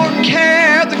trouble or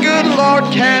care the good Lord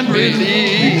can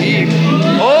relieve.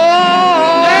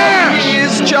 Oh, Yes. He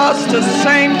is just the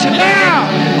same today.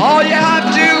 Yeah. All you have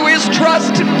to do is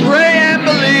trust and pray and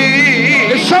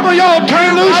believe. If some of y'all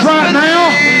turn loose right now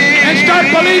and start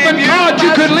believing God,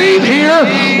 you could leave here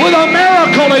with a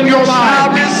miracle in your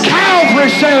life. Calvary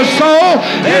says so.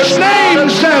 His name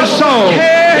says so.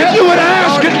 If you would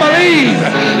ask and believe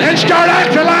and start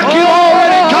acting like you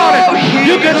already got it,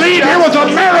 you could leave here with a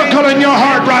miracle in your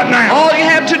heart right now. All you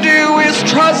have to do is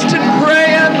trust and pray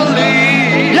and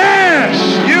believe. Yes.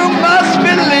 You must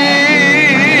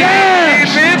believe. Yes.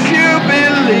 If you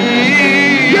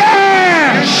believe,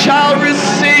 Yes. shall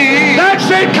receive. That's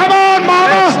it. Come on,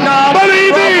 Mama.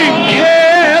 Believing.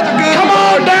 Come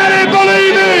on, Daddy.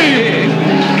 Believing.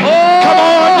 Come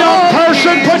on, young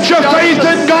person. Put your faith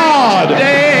in God.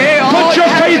 Put your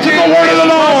faith in the word of the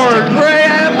Lord. Pray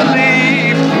and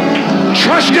believe.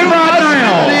 Trust Him right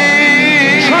now.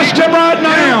 Trust Him right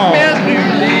now.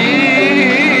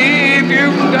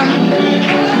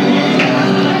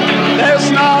 There's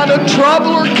not a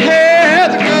trouble or care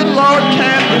the good Lord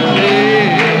can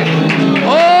relieve.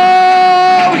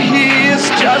 Oh, He is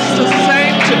just the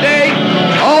same today.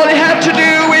 All you have to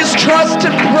do is trust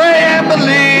and pray and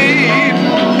believe.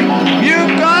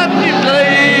 You've got to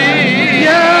believe.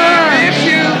 Yeah. If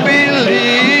you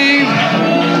believe,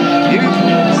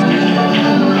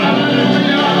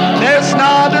 there's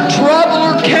not a trouble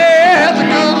or care the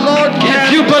good Lord can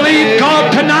If you believe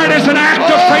God tonight is an act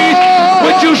of faith,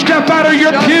 would you step out of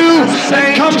your pew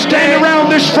and come stand around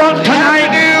this front tonight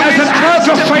as an act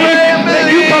of faith that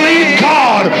you believe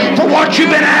God for what you've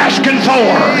been asking for?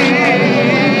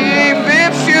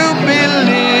 If you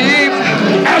believe,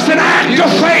 As an act of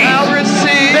faith I'll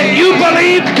receive. that you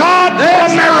believe God for a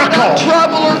miracle.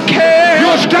 Trouble or care.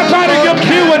 You'll step out of your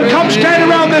pew and come stand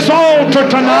around this altar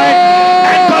tonight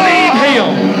and believe Him.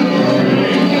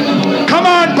 Come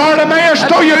on, Bartimaeus,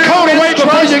 throw your coat away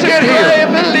before you get here.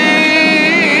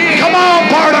 Come on,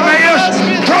 Bartimaeus,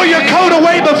 throw your coat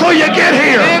away before you get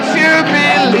here. If you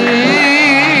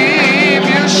believe,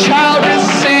 you shall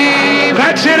receive.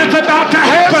 That's it, it's about to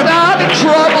There's happen. not a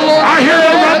trouble or I hear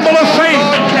the rumble of faith.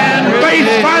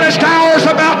 Faith's finest hour is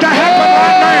about to happen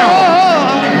right now.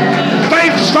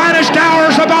 Faith's finest hour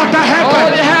is about to All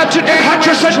happen you have to do in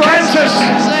Hutchinson, is trust Kansas.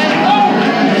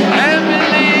 and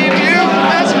believe. You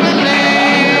must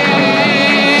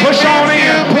believe. Push on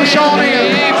in, push on in.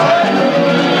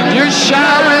 You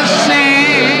shall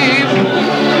receive.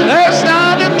 There's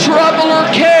not a trouble or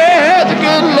care the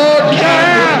good Lord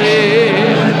can relieve.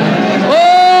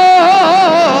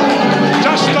 Oh,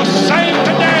 Just the same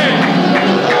today.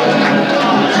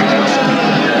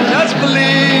 just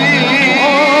believe.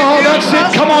 Oh, that's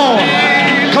it. Come on.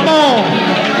 Come on.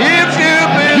 If you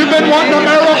believe, You've been wanting a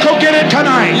miracle, get it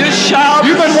tonight. you shall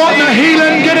You've been wanting a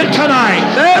healing, get it tonight.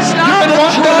 There's You've not been a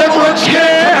wanting trouble or deliverance, get it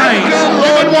care tonight. the good You've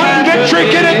Lord been wanting can victory,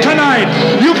 get it relieve. tonight.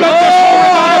 You've let the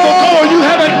revival go, you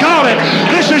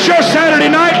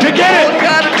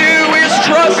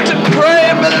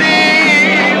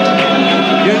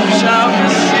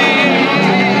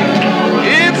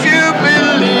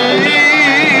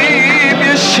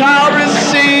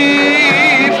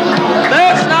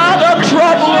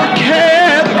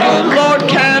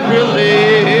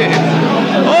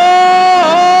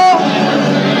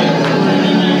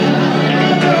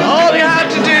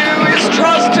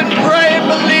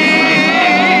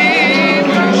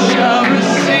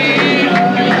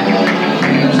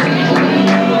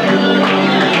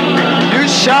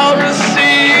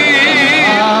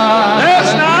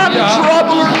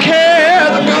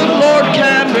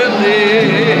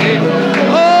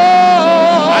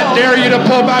dare you to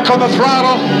pull back on the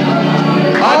throttle.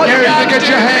 I dare you to get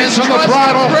your hands on the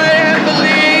throttle.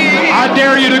 I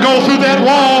dare you to go through that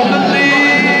wall.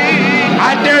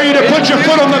 I dare you to put your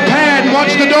foot on the pad and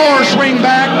watch the door swing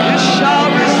back.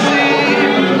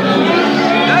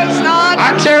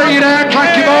 I dare you to act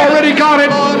like you've already got it.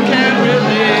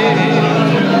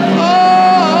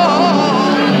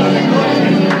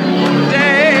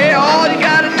 All you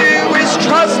gotta do is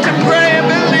trust and pray and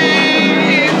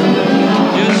believe.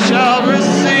 You shall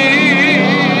receive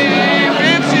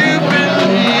if you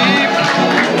believe.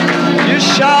 You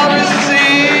shall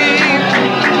receive.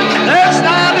 There's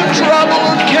not a trouble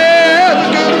or care the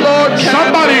good Lord can.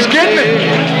 Somebody's getting it.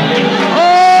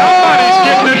 Somebody's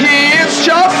getting it. He is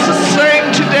just the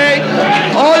same today.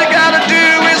 All you gotta do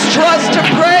is trust and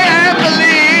pray and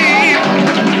believe.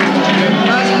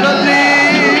 Just believe.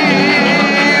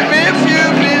 If you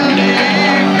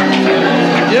believe,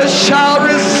 you shall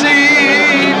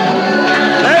receive.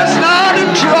 There's not a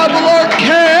trouble or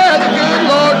care the good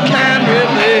Lord can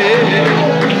relieve.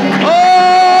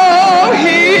 Oh,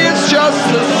 He is just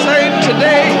the same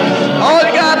today. All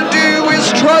you gotta do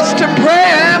is trust and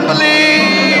pray and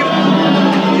believe.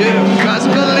 You must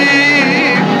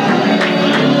believe.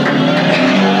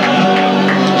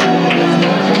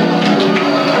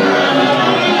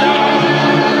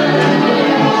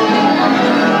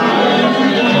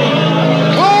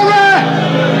 Glory!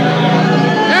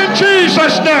 In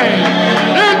Jesus' name.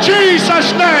 In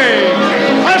Jesus' name.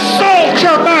 Assault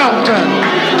your mountain.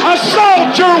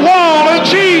 Assault your wall in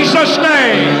Jesus'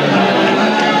 name.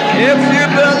 If you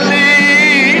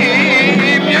believe,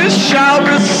 you shall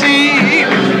receive.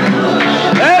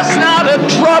 There's not a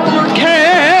trouble or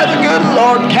care the good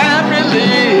Lord can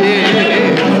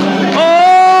relieve.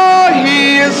 Oh,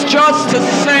 He is just the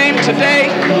same today.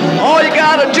 All you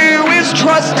gotta do is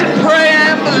trust and pray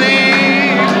and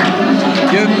believe.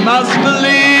 You must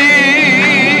believe.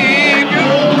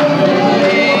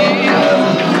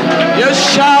 You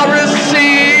shall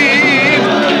receive.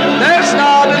 There's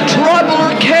not a trouble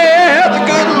or care the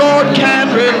good Lord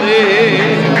can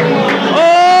relieve.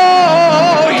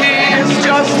 Oh, He is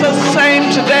just the same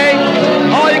today.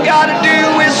 All you gotta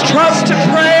do is trust and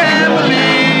pray and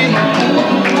believe.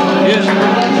 Yes,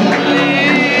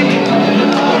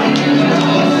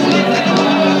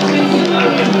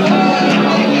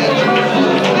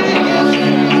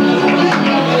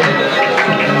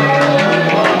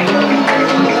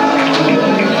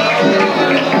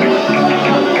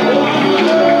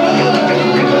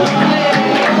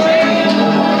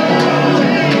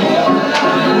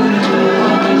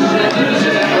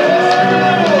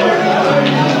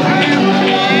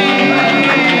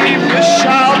 you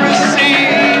shall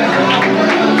receive.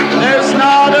 There's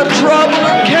not a trouble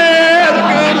or care the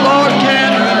good Lord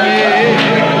can relieve.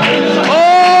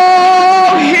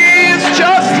 Oh, He is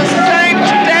just the same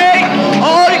today.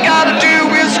 All you gotta do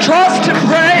is trust and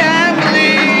pray and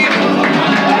believe.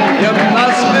 You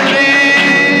must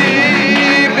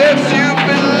believe. If you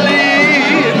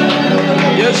believe,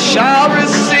 you shall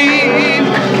receive.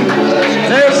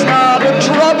 There's not a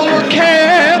trouble or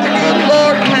care the good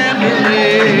Lord can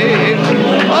relieve.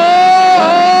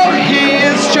 Oh, He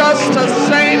is just the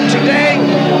same today.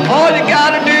 All you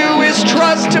gotta do is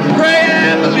trust and pray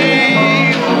and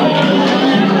believe.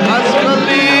 Must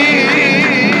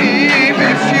believe.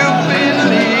 If you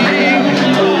believe,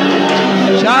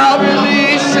 shall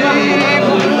receive.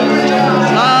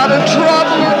 Not a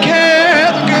trouble or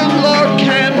care the good Lord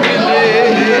can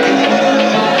relieve.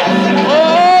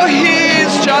 Oh, He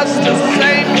is just the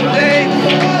same today.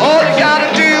 All you gotta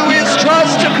do is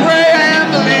trust and pray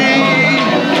and believe.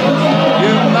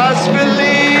 You must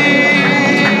believe.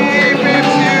 If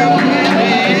you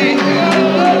believe,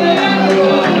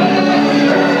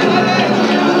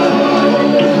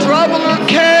 trouble or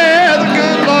care the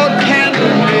good Lord can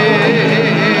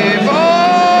relieve.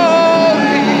 Oh,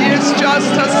 He is just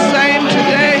the same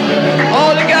today.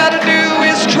 All you gotta do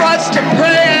is trust and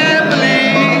pray and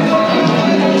believe.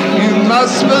 You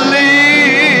must believe.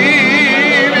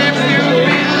 If you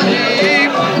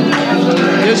believe,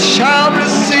 you shall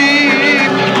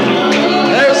receive.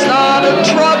 There's not a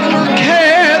trouble or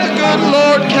care the good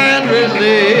Lord can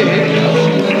relieve.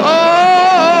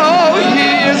 Oh, He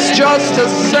is just the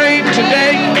same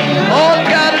today. All you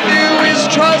gotta do is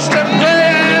trust and pray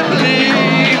and believe.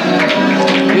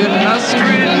 You must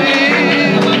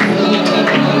believe.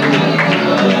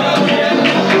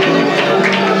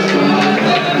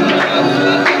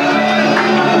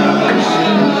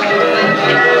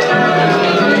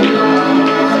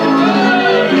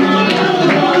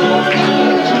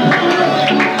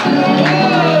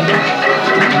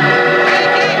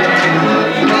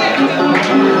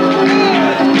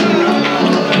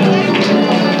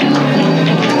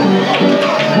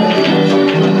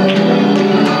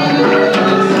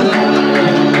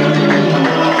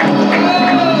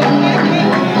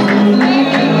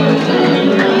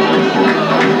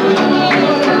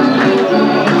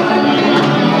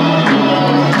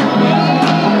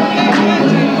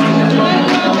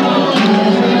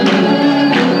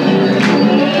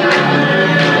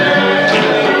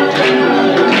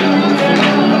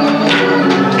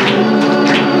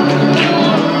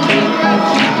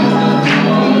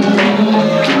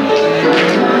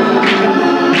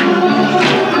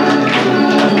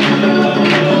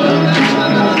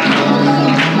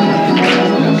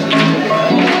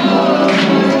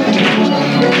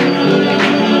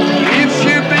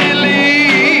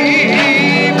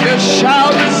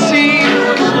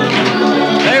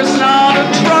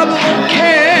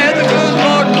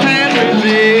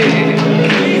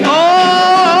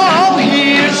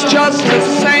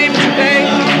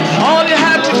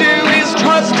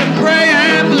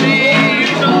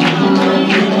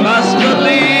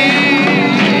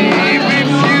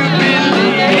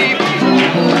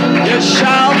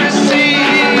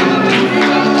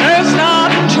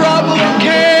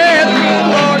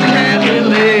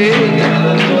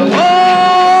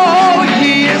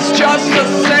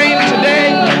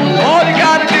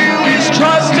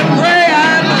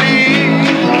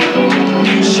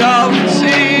 shall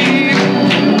receive.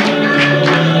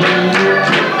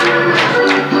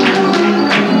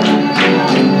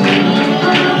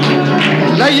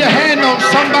 Lay your hand on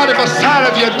somebody beside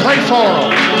of you and pray for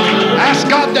them. Ask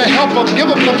God to help them. Give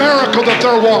them the miracle that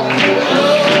they're wanting.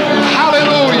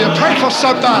 Hallelujah. Pray for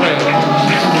somebody.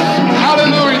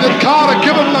 Hallelujah. That God will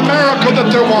give them the miracle that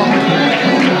they're wanting.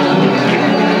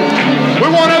 We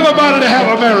want everybody to have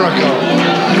a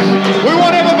miracle. We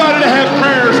want everybody to have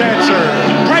prayers answered.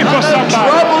 Pray for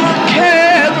somebody.